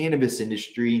for the cannabis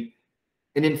industry.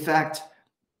 And in fact,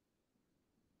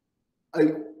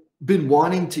 I've been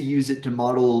wanting to use it to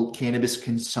model cannabis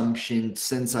consumption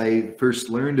since I first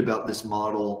learned about this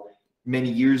model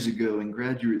many years ago in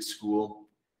graduate school.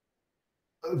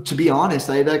 To be honest,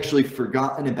 I had actually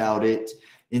forgotten about it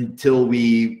until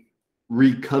we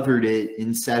recovered it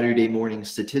in Saturday morning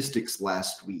statistics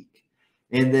last week.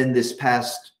 And then this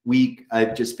past week,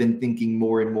 I've just been thinking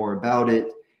more and more about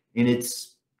it. And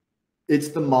it's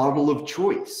the model of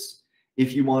choice.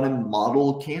 If you want to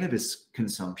model cannabis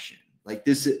consumption, like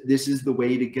this is the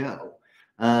way to go.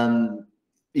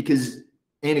 Because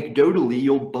anecdotally,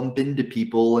 you'll bump into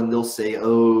people and they'll say,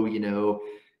 oh, you know,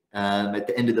 at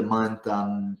the end of the month,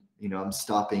 you know, I'm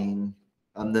stopping,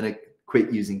 I'm going to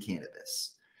quit using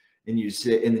cannabis. And you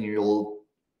say, and then you'll,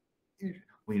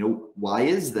 well, you know, why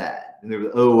is that? And they're,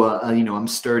 oh, you know, I'm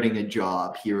starting a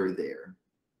job here or there.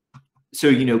 So,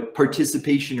 you know,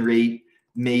 participation rate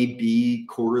may be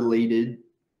correlated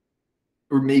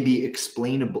or may be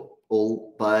explainable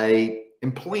by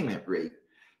employment rate.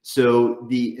 So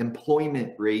the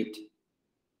employment rate,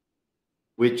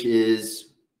 which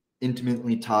is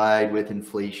intimately tied with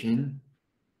inflation,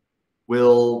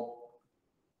 will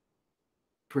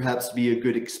perhaps be a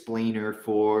good explainer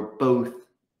for both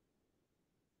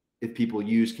if people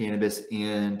use cannabis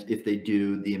and if they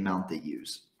do, the amount they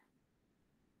use.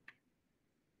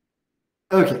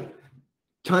 Okay,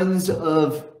 tons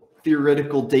of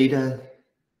theoretical data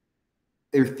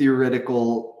or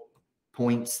theoretical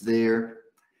points there.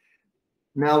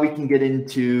 Now we can get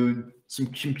into some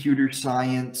computer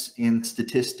science and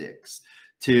statistics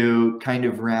to kind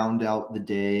of round out the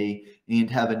day and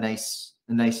have a nice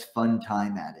fun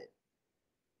time at it.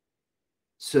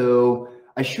 So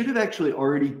I should have actually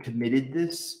already committed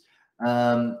this.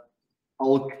 I'll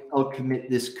commit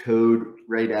this code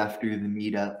right after the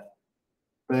meetup,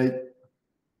 but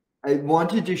I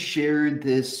wanted to share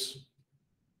this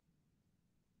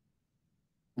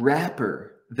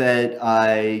wrapper that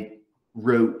I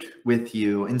wrote with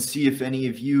you and see if any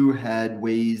of you had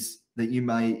ways that you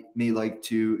may like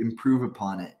to improve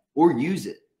upon it or use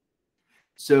it.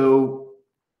 So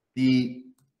the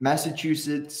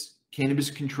Massachusetts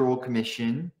Cannabis Control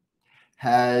Commission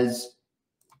has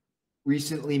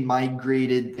recently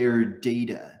migrated their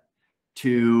data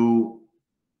to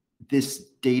this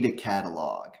data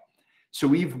catalog. So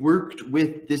we've worked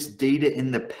with this data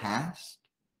in the past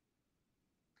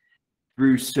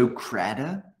through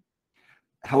Socrata.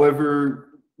 However,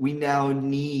 we now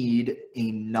need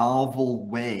a novel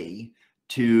way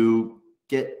to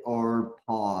get our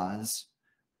paws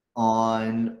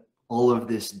on all of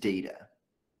this data.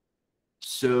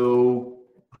 So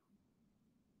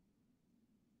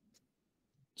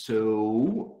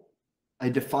I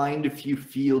defined a few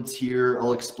fields here.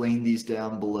 I'll explain these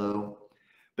down below.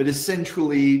 But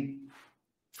essentially,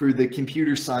 for the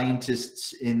computer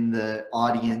scientists in the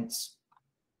audience,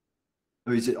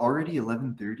 oh, is it already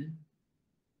 11:30?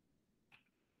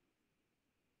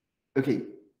 Okay,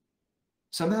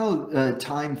 somehow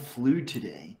time flew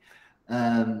today.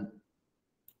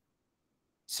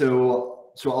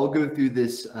 So I'll go through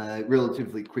this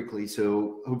relatively quickly.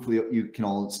 So hopefully you can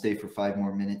all stay for 5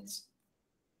 more minutes.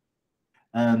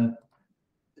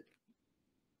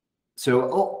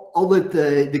 So I'll let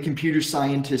the computer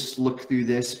scientists look through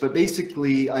this, but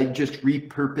basically I just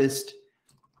repurposed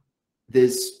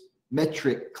this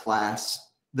metric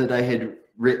class that I had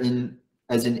written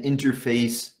as an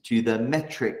interface to the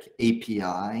metric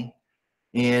API.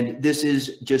 And this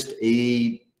is just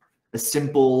a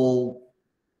simple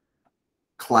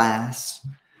class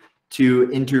to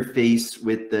interface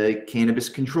with the Cannabis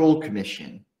Control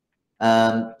Commission.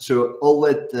 So I'll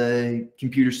let the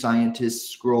computer scientists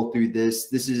scroll through this.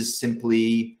 This is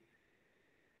simply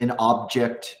an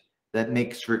object that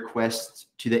makes requests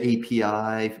to the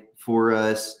API for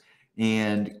us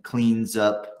and cleans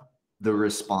up the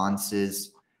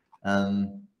responses.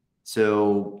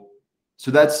 So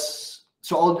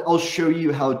I'll show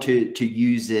you how to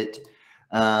use it,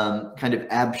 kind of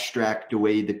abstract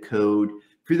away the code.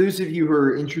 For those of you who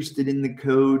are interested in the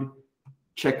code,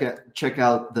 check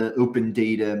out the open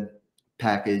data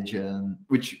package,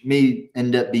 which may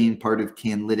end up being part of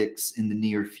Canlytics in the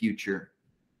near future,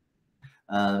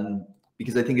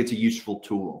 because I think it's a useful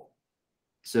tool.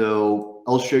 So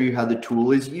I'll show you how the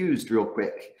tool is used real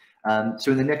quick.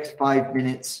 So in the next 5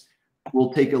 minutes,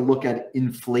 we'll take a look at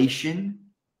inflation.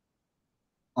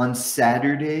 On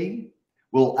Saturday,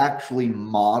 we'll actually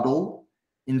model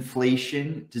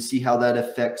inflation to see how that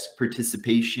affects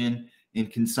participation in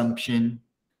consumption.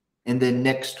 And then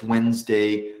next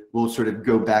Wednesday, we'll sort of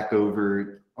go back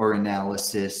over our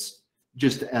analysis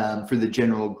just for the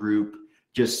general group,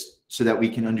 just so that we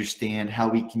can understand how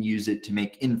we can use it to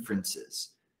make inferences.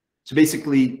 So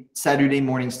basically, Saturday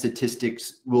morning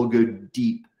statistics will go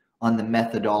deep on the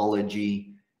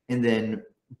methodology and then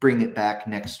bring it back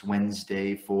next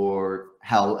Wednesday for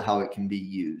how it can be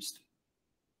used.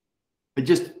 But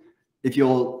just, if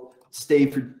you'll stay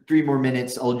for 3 more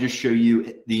minutes, I'll just show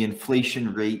you the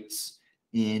inflation rates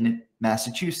in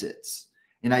Massachusetts.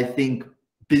 And I think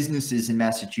businesses in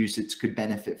Massachusetts could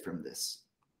benefit from this.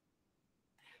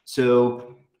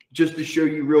 So just to show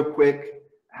you real quick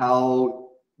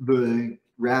how the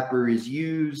wrapper is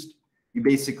used, you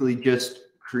basically just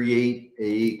create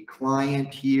a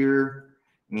client here,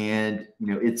 and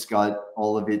it's got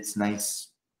all of its nice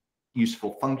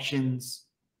useful functions.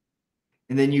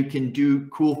 And then you can do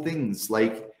cool things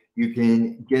like you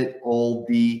can get all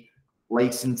the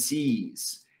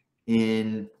licensees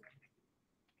in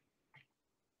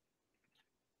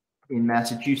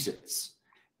Massachusetts.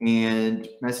 And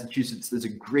Massachusetts does a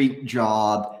great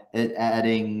job at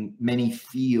adding many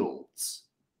fields.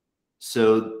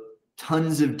 So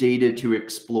tons of data to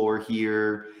explore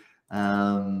here.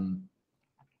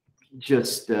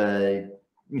 Just check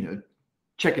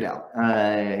it out.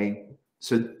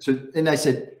 And I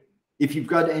said, if you've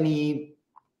got any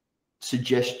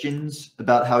suggestions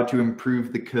about how to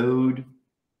improve the code,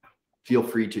 feel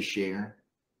free to share.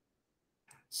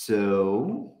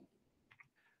 So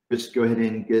just go ahead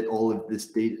and get all of this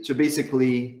data. So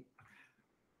basically,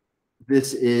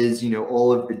 this is,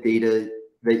 all of the data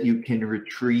that you can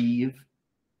retrieve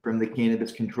from the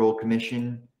Cannabis Control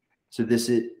Commission. So this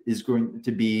is going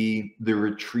to be the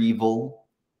retrieval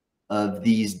of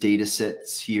these data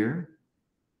sets here.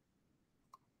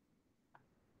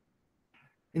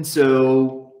 And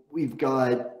so we've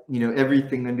got,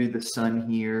 everything under the sun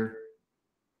here.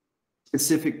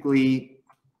 Specifically,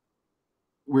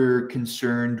 we're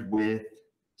concerned with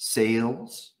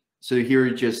sales. So here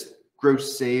are just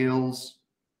gross sales.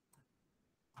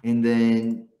 And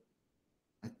then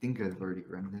I think I've already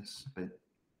run this, but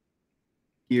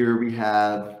here we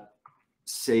have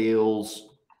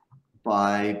sales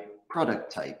by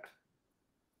product type.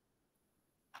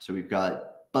 So we've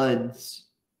got buds,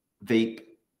 vape,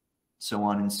 so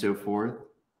on and so forth.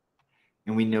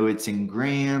 And we know it's in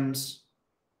grams.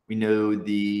 We know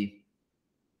the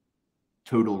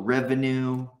total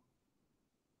revenue.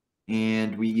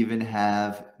 And we even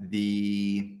have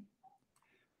we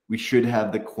should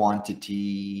have the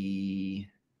quantity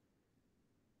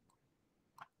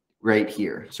right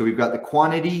here. So we've got the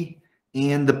quantity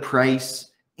and the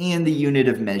price and the unit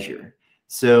of measure.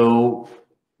 So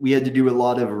we had to do a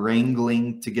lot of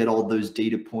wrangling to get all those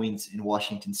data points in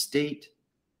Washington State.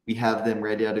 We have them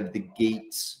right out of the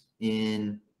gates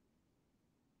in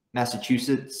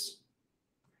Massachusetts.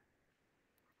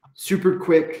 Super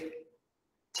quick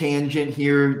tangent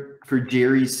here for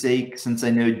Jerry's sake, since I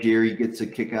know Jerry gets a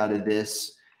kick out of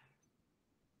this.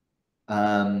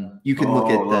 You can look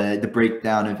at the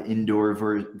breakdown of indoor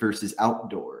versus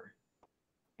outdoor.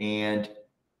 And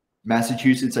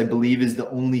Massachusetts, I believe, is the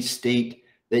only state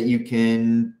that you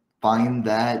can find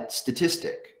that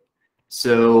statistic.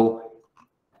 So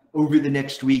over the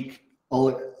next week,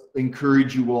 I'll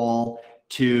encourage you all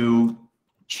to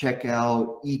check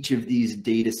out each of these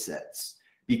data sets,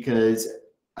 because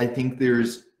I think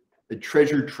there's a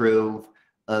treasure trove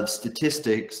of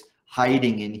statistics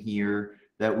hiding in here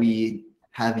that we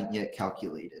haven't yet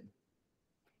calculated.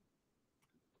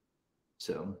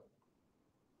 So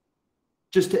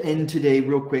just to end today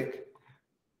real quick,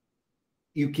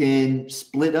 you can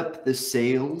split up the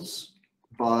sales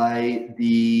by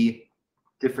the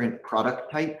different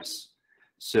product types.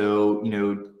 So,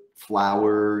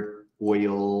 flower,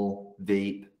 oil,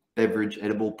 vape, beverage,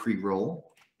 edible,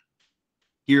 pre-roll.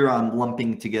 Here I'm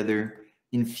lumping together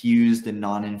infused and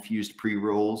non-infused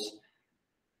pre-rolls.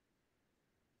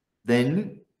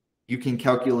 Then you can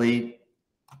calculate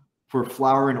for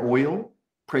flour and oil,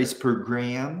 price per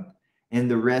gram, and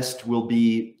the rest will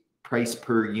be price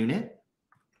per unit.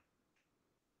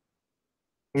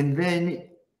 And then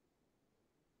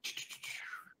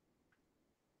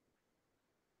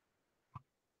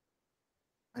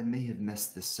I may have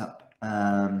messed this up.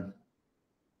 And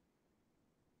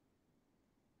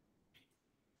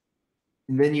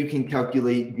then you can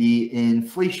calculate the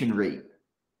inflation rate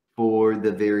for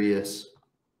the various.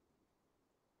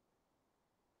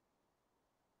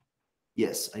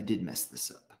 Yes, I did mess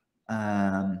this up.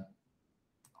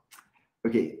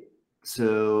 Okay,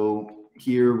 so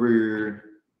here we're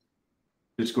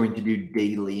just going to do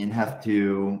daily and have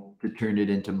to turn it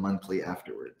into monthly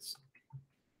afterwards.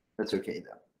 That's okay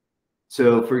though.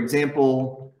 So for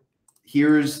example,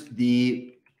 here's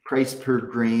the price per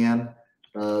gram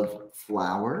of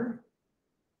flour.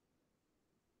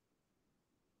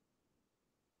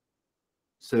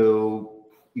 So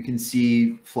you can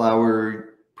see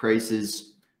flour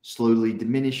prices slowly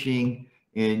diminishing,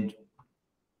 and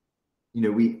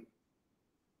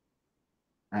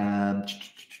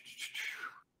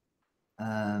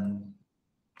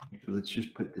let's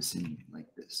just put this in like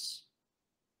this.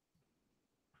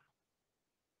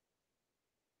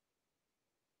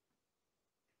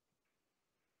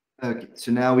 Okay,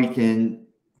 so now we can,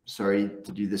 sorry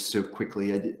to do this so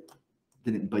quickly. I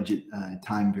didn't budget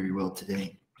time very well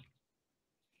today.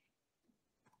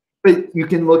 But you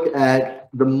can look at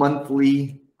the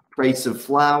monthly price of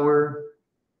flour.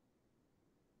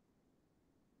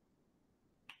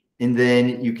 And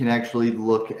then you can actually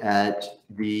look at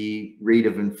the rate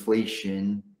of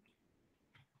inflation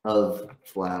of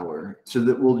flour. So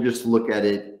that we'll just look at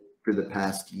it for the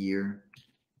past year.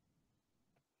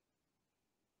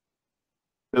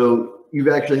 So you've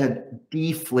actually had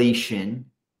deflation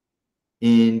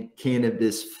in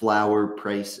cannabis flower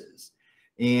prices.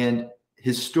 And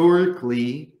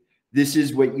historically, this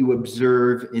is what you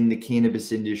observe in the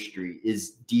cannabis industry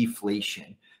is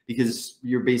deflation, because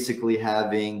you're basically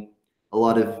having a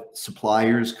lot of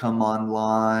suppliers come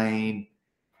online.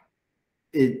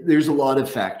 There's a lot of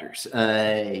factors.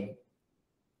 The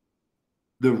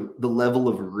level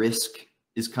of risk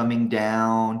is coming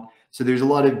down. So there's a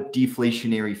lot of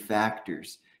deflationary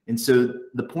factors. And so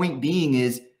the point being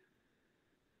is,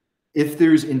 if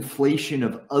there's inflation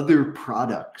of other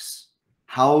products,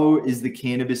 how is the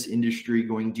cannabis industry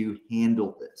going to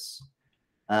handle this?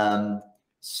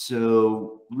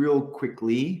 So real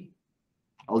quickly,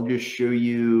 I'll just show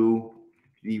you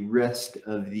the rest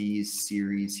of these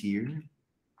series here.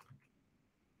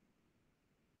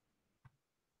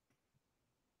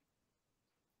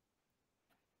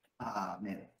 Ah,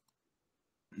 man.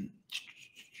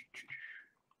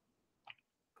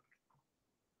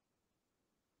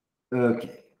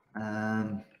 Okay.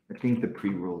 I think the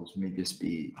pre-rolls may just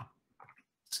be.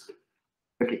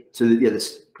 Okay, so yeah,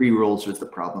 this pre-rolls was the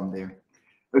problem there.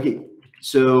 Okay,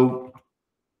 so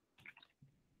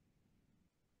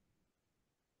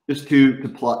just to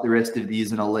plot the rest of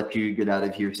these, and I'll let you get out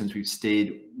of here since we've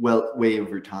stayed way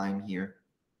over time here.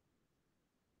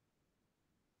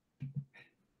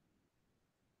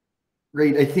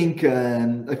 Right, I think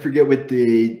I forget what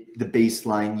the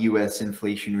baseline U.S.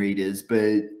 inflation rate is,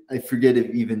 but I forget if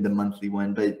even the monthly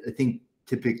one, but I think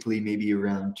typically maybe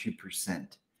around 2%.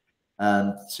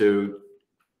 So,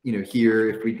 you know, here,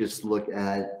 if we just look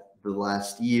at the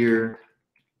last year,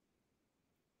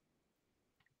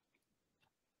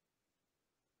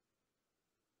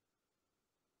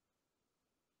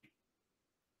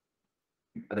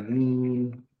 a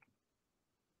mean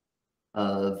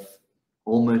of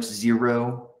almost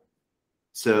 0.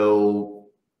 So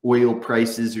oil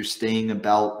prices are staying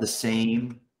about the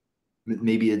same,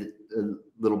 maybe a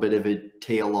little bit of a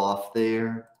tail off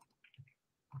there.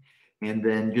 And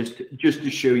then just to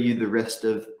show you the rest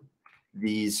of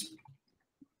these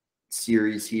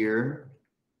series here.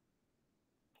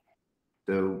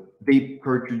 So vape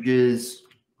cartridges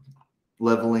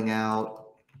leveling out.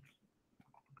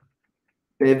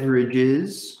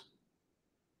 Beverages,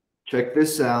 check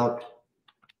this out.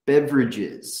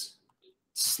 Beverages,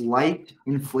 slight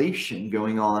inflation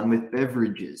going on with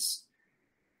beverages.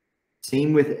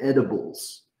 Same with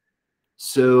edibles.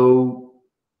 So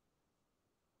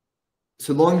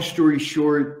long story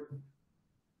short,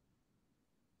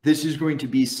 this is going to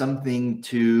be something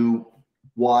to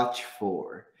watch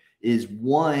for. Is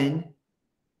one,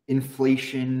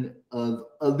 inflation of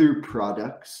other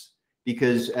products,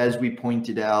 because as we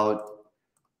pointed out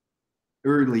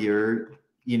earlier,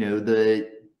 you know, the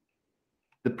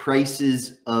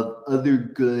prices of other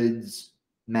goods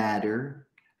matter.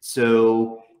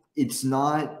 So it's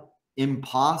not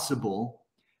impossible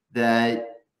that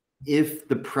if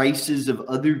the prices of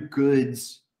other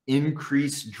goods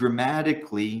increase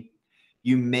dramatically,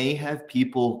 you may have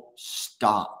people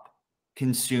stop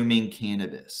consuming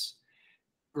cannabis,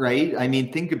 right? I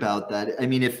mean, think about that. I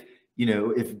mean, if, you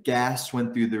know, if gas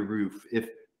went through the roof, if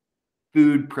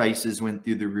food prices went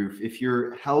through the roof, if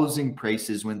your housing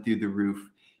prices went through the roof,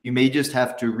 you may just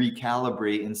have to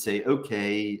recalibrate and say,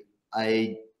 okay,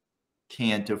 I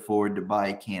can't afford to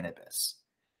buy cannabis.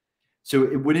 So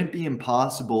it wouldn't be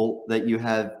impossible that you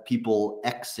have people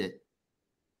exit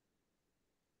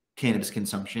cannabis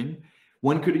consumption.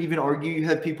 One could even argue you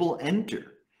have people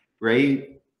enter,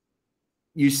 right?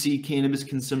 You see cannabis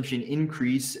consumption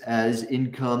increase as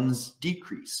incomes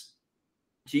decrease.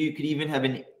 So you could even have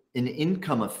an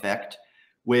income effect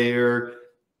where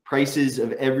prices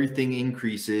of everything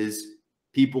increases,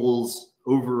 people's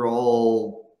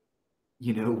overall,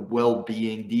 you know,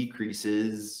 well-being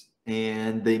decreases,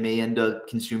 and they may end up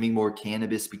consuming more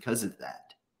cannabis because of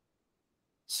that.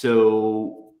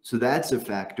 So that's a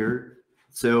factor.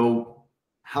 So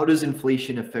how does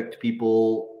inflation affect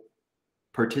people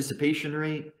participation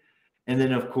rate? And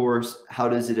then of course, how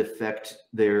does it affect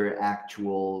their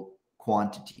actual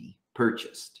quantity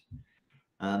purchased?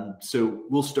 So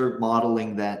we'll start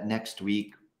modeling that next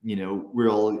week. You know,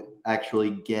 we'll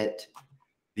actually get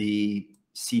the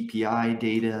CPI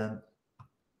data,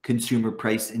 consumer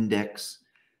price index,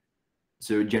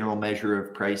 so general measure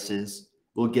of prices.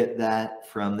 We'll get that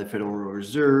from the Federal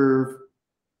Reserve.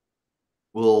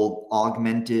 We'll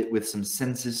augment it with some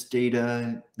census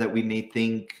data that we may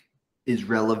think is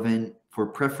relevant for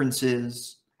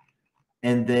preferences.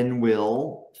 And then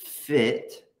we'll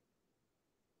fit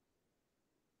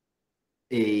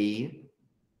a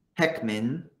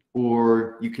Heckman,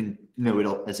 or you can know it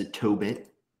as a Tobit.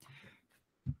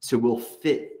 So we'll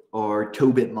fit our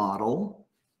Tobit model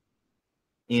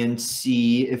and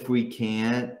see if we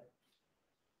can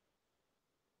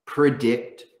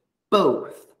predict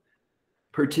both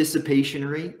participation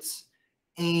rates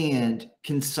and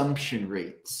consumption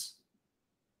rates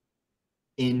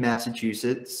in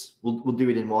Massachusetts. We'll do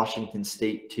it in Washington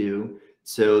State too.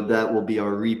 So that will be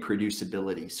our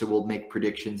reproducibility. So we'll make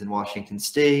predictions in Washington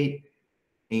State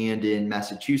and in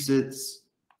Massachusetts.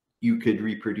 You could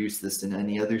reproduce this in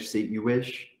any other state you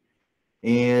wish.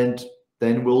 And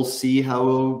then we'll see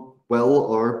how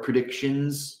well our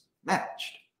predictions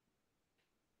matched.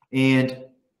 And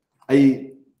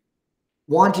I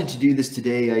wanted to do this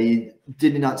today. I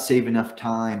did not save enough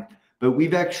time, but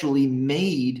we've actually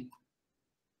made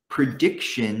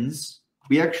predictions.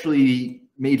 We actually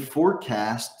made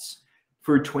forecasts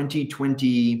for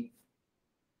 2022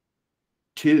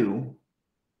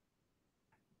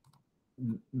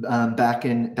 back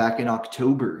in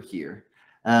October here.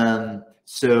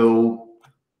 So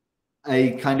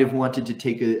I kind of wanted to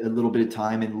take a little bit of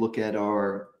time and look at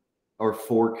our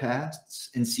forecasts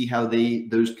and see how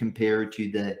those compare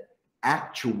to the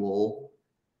actual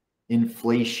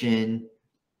inflation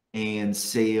and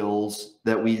sales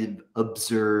that we've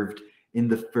observed in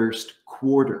the first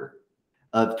quarter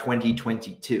of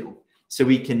 2022. So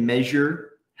we can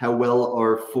measure how well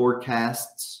our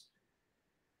forecasts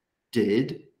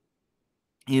did,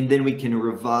 and then we can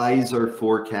revise our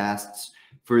forecasts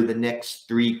for the next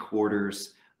 3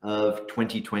 quarters of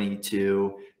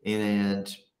 2022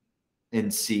 and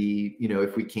see, you know,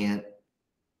 if we can't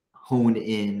hone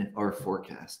in our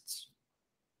forecasts.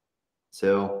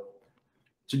 So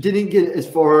didn't get as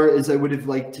far as I would have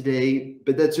liked today,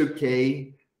 but that's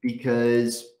okay,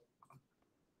 because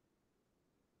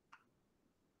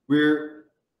we're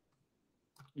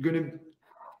gonna,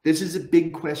 this is a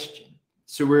big question.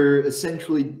 So we're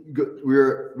essentially,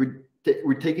 we're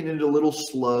taking it a little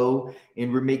slow,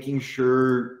 and we're making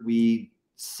sure we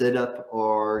set up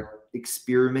our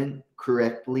experiment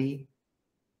correctly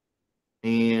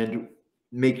and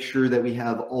make sure that we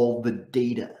have all the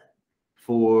data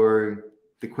for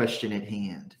the question at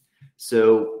hand.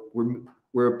 So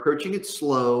we're approaching it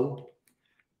slow,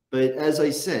 but as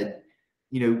I said,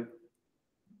 you know,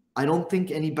 I don't think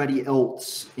anybody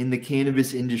else in the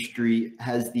cannabis industry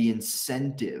has the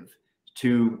incentive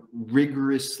to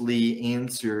rigorously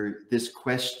answer this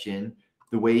question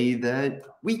the way that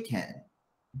we can.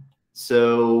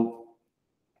 So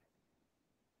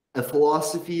a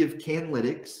philosophy of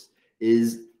Cannalytics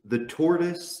is the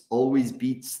tortoise always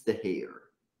beats the hare.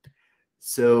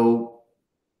 So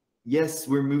yes,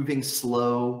 we're moving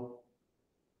slow,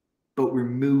 but we're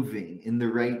moving in the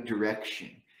right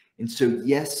direction. And so,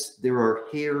 yes, there are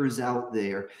hares out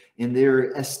there, and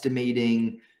they're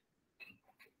estimating,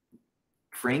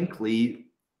 frankly,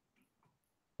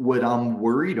 what I'm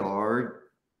worried are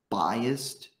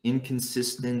biased,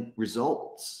 inconsistent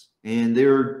results. And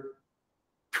they're,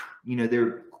 you know,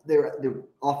 they're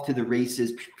off to the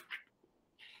races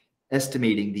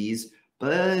estimating these.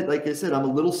 But like I said, I'm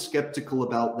a little skeptical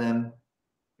about them.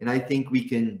 And I think we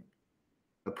can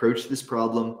approach this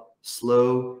problem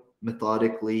slow,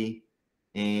 methodically,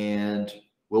 and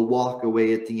we'll walk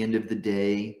away at the end of the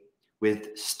day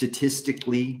with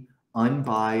statistically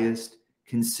unbiased,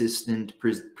 consistent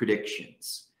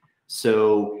predictions.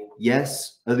 So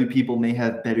yes, other people may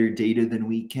have better data than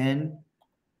we can,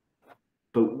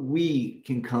 but we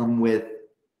can come with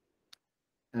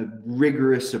a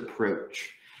rigorous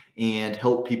approach and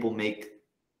help people make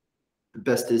the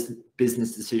best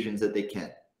business decisions that they can.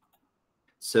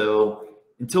 So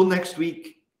until next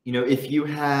week, you know, if you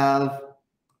have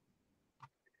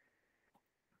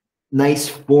nice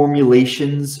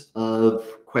formulations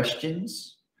of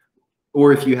questions,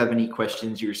 or if you have any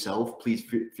questions yourself, please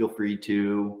feel free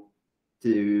to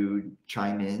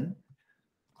chime in.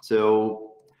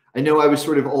 So I know I was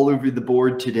sort of all over the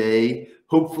board today.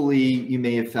 Hopefully you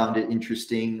may have found it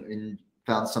interesting and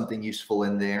found something useful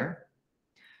in there.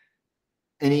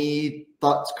 Any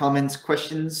thoughts, comments,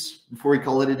 questions before we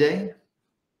call it a day?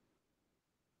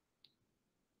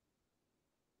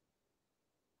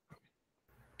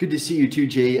 Good to see you too,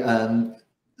 Jay.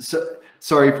 So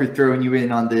sorry for throwing you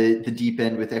in on the deep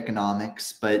end with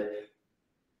economics, but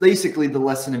basically the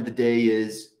lesson of the day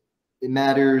is it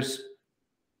matters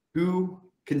who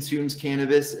consumes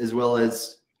cannabis as well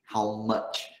as how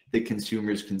much the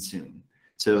consumers consume.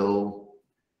 So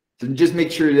just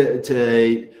make sure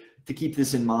to keep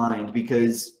this in mind,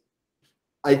 because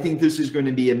I think this is going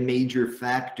to be a major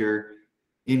factor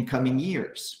in coming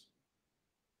years.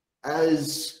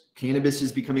 As cannabis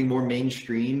is becoming more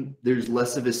mainstream, there's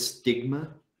less of a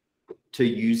stigma to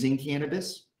using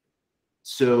cannabis.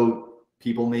 So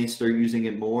people may start using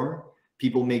it more.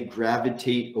 People may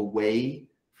gravitate away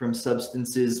from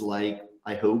substances like,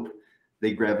 I hope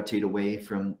they gravitate away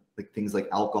from like things like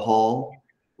alcohol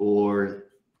or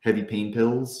heavy pain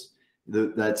pills.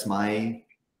 That's my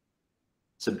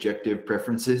subjective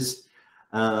preferences.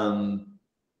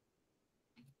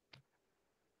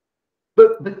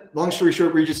 but long story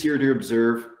short, we're just here to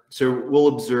observe. So we'll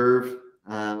observe.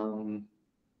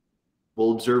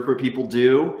 We'll observe what people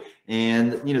do,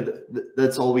 and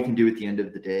that's all we can do at the end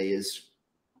of the day. Is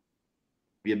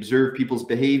we observe people's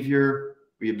behavior,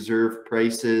 we observe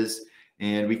prices,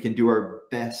 and we can do our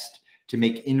best to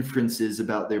make inferences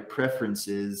about their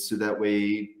preferences, so that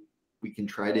way we can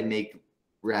try to make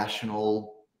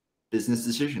rational business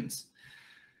decisions.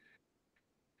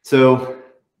 So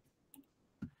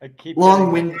I keep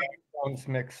long-winded. phones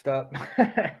mixed up.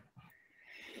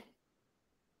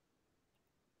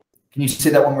 Can you say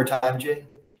that one more time, Jay?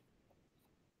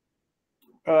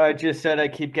 I just said I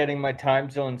keep getting my time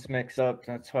zones mixed up.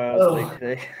 That's why I was late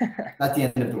today. Not the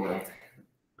end of the world.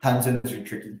 Time zones are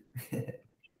tricky.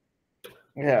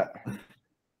 Yeah.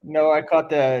 No, I caught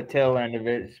the tail end of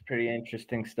it. It's pretty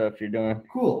interesting stuff you're doing.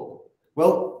 Cool.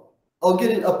 Well, I'll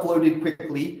get it uploaded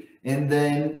quickly. And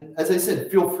then, as I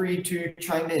said, feel free to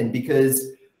chime in, because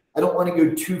I don't want to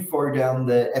go too far down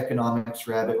the economics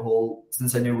rabbit hole,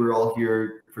 since I know we're all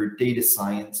here for data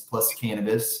science plus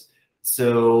cannabis.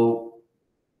 So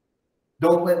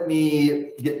don't let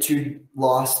me get too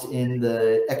lost in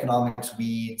the economics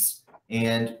weeds.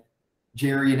 And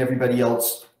Jerry and everybody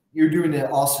else, you're doing an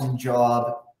awesome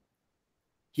job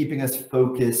keeping us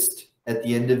focused at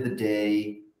the end of the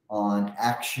day on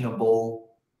actionable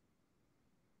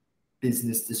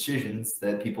business decisions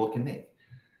that people can make.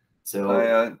 So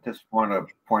I just want to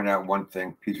point out one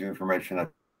thing, piece of information.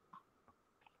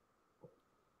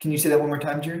 Can you say that one more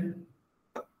time, Jerry?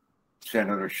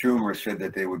 Senator Schumer said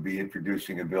that they would be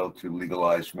introducing a bill to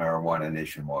legalize marijuana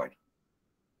nationwide.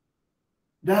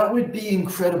 That would be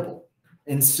incredible.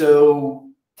 And so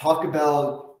talk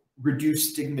about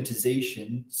reduced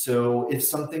stigmatization. So if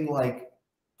something like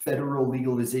federal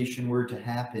legalization were to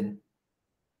happen,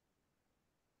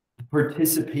 the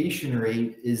participation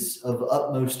rate is of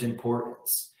utmost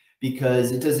importance,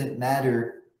 because it doesn't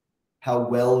matter how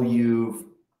well you've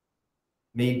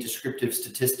made descriptive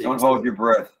statistics. Don't hold your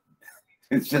breath.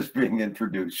 It's just being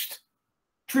introduced.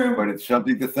 True. But it's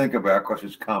something to think about, because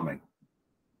it's coming.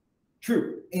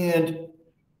 True. And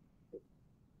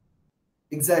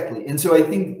exactly. And so I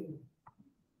think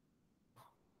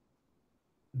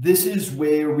this is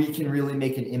where we can really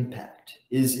make an impact,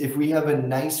 is if we have a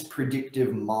nice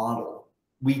predictive model,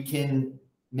 we can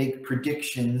make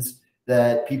predictions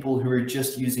that people who are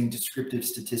just using descriptive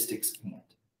statistics can't.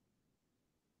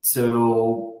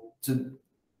 So it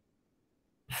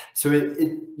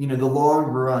the long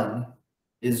run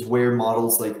is where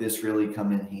models like this really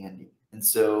come in handy. And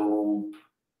so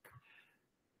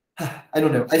I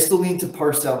don't know. I still need to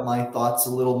parse out my thoughts a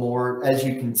little more. As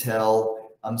you can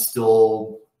tell, I'm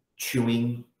still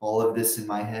chewing all of this in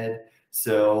my head.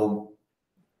 So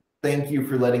thank you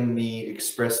for letting me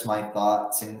express my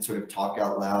thoughts and sort of talk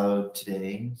out loud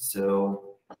today.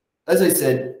 So as I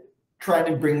said, trying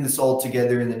to bring this all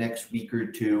together in the next week or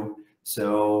two.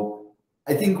 So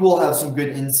I think we'll have some good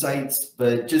insights,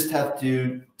 but just have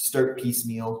to start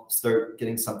piecemeal, start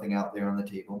getting something out there on the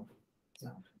table. So.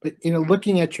 But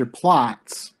looking at your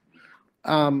plots,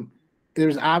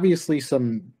 there's obviously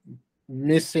some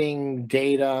missing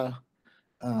data,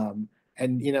 and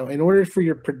in order for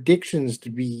your predictions to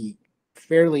be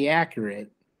fairly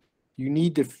accurate, you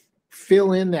need to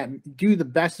fill in that, do the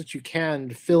best that you can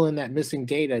to fill in that missing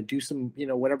data, do some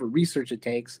whatever research it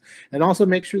takes, and also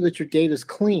make sure that your data is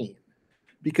clean.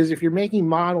 Because if you're making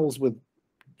models with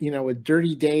with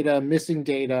dirty data, missing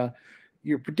data,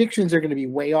 your predictions are going to be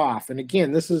way off. And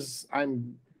again, this is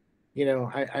I'm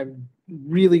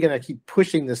really going to keep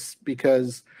pushing this,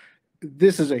 because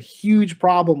this is a huge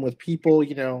problem with people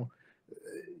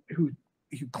who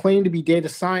claim to be data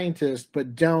scientists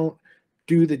but don't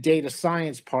do the data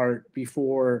science part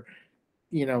before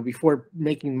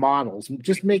making models.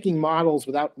 Just making models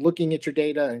without looking at your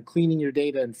data and cleaning your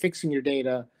data and fixing your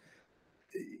data,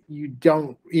 you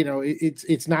don't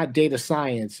it's not data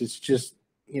science. It's just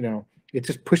it's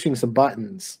just pushing some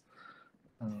buttons.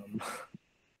 And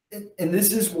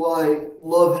this is why I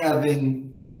love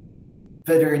having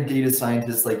veteran data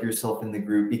scientists like yourself in the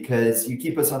group, because you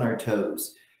keep us on our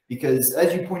toes. Because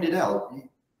as you pointed out,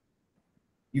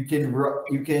 you can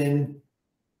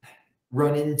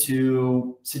run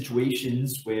into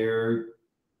situations where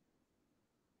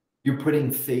you're putting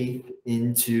faith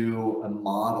into a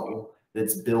model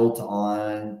that's built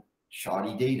on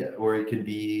shoddy data, or it could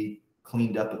be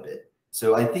cleaned up a bit.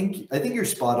 So I think you're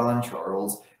spot on,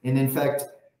 Charles. And in fact,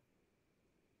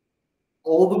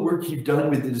 all the work you've done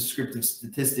with the descriptive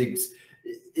statistics,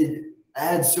 it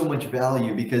adds so much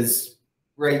value, because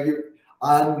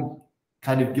I'm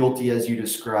kind of guilty, as you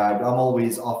described. I'm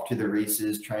always off to the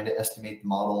races trying to estimate the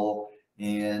model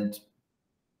And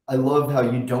I love how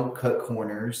you don't cut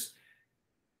corners.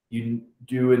 You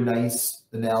do a nice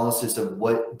analysis of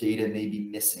what data may be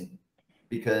missing,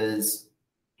 because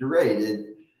you're right.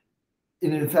 And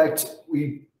in fact,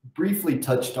 we briefly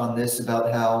touched on this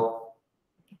about how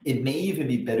it may even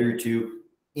be better to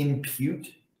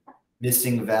impute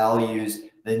missing values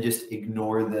than just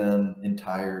ignore them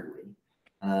entirely.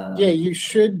 Yeah, you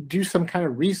should do some kind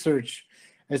of research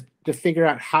as to figure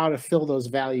out how to fill those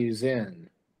values in.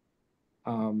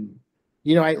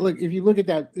 You know, if you look at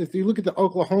the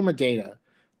Oklahoma data,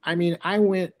 I mean, I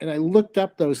went and I looked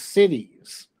up those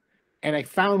cities and I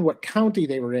found what county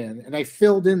they were in and I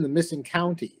filled in the missing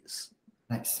counties.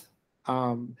 Nice.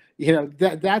 You know,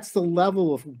 that's the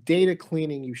level of data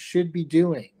cleaning you should be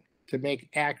doing to make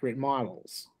accurate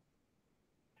models.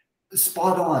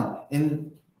 Spot on.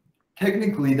 And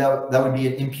technically that would be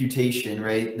an imputation,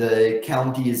 right? The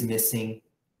county is missing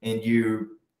and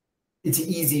it's an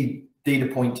easy data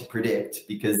point to predict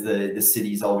because the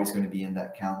city is always going to be in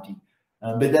that county.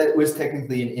 But that was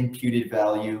technically an imputed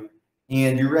value.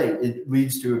 And you're right, it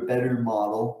leads to a better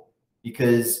model,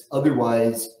 because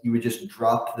otherwise you would just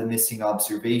drop the missing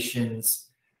observations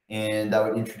and that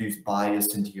would introduce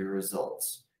bias into your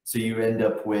results. So you end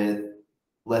up with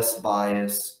less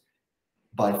bias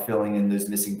by filling in those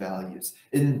missing values,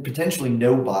 and potentially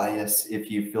no bias if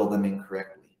you fill them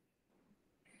incorrectly.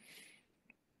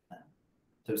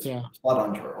 So yeah. Spot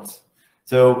on, Charles.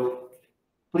 So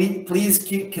please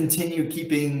continue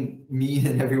keeping me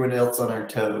and everyone else on our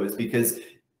toes, because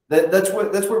that's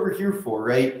what we're here for,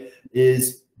 right?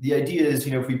 Is the idea is,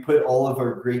 you know, if we put all of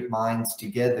our great minds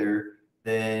together,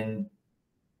 then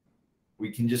we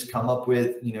can just come up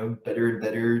with, you know, better and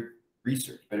better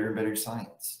research, better and better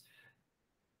science.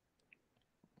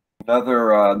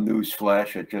 Another news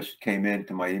flash that just came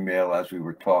into my email as we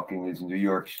were talking is New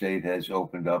York State has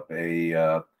opened up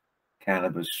a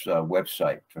cannabis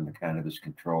website from the Cannabis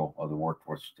Control of the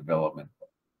Workforce Development.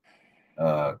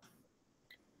 I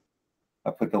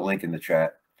put the link in the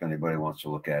chat if anybody wants to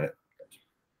look at it.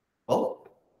 Well,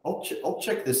 I'll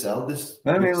check this out.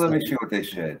 Let me see what they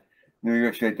said. New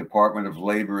York State Department of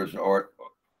Labor is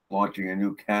launching a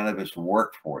new cannabis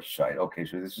workforce site. Okay,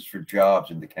 so this is for jobs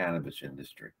in the cannabis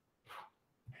industry.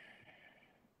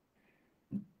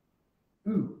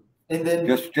 Ooh. And then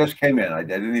just came in. I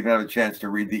didn't even have a chance to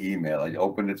read the email. I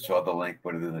opened it, saw the link,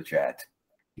 put it in the chat.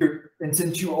 And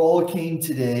since you all came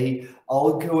today,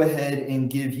 I'll go ahead and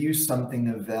give you something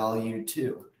of value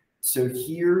too. So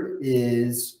here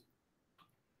is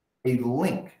a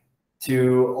link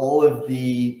to all of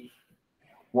the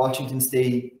Washington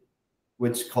State,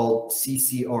 what's called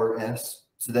CCRS.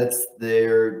 So that's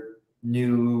their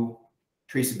new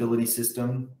traceability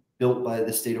system built by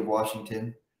the state of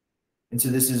Washington. And so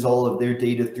this is all of their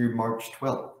data through March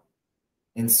 12th.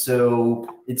 And so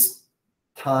it's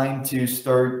time to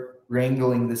start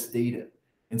wrangling this data.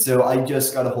 And so I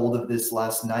just got a hold of this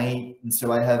last night. And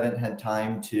so I haven't had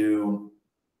time to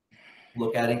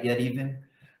look at it yet even.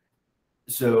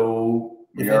 So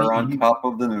we are on top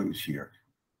of the news here.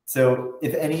 So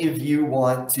if any of you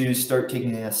want to start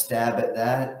taking a stab at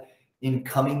that in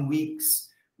coming weeks,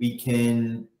 we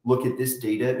can look at this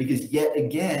data, because yet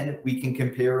again, we can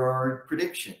compare our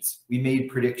predictions. We made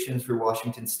predictions for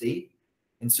Washington State.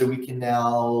 And so we can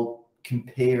now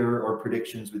compare our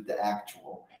predictions with the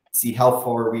actual, see how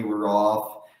far we were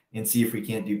off, and see if we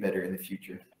can't do better in the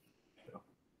future. So.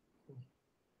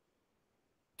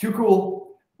 Too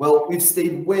cool. Well, we've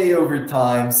stayed way over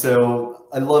time, so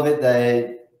I love it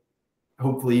that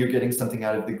hopefully you're getting something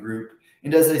out of the group.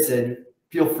 And as I said,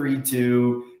 feel free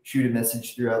to shoot a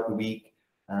message throughout the week.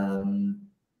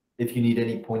 If you need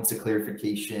any points of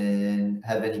clarification,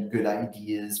 have any good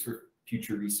ideas for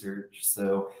future research.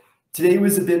 So today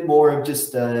was a bit more of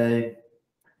just like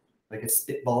a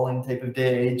spitballing type of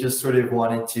day. Just sort of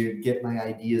wanted to get my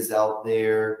ideas out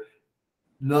there.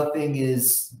 Nothing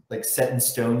is like set in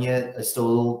stone yet. I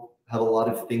still have a lot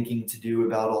of thinking to do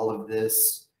about all of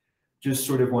this. Just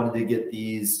sort of wanted to get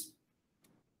these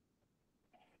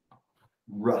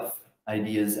rough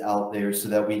ideas out there so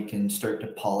that we can start to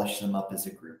polish them up as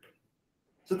a group.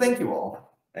 So thank you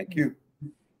all. Thank you.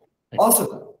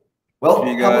 Awesome. Well,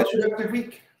 see you have guys. a productive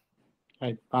week. All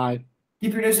right, bye.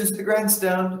 Keep your noses to the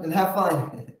grindstone and have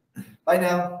fun. Bye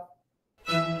now.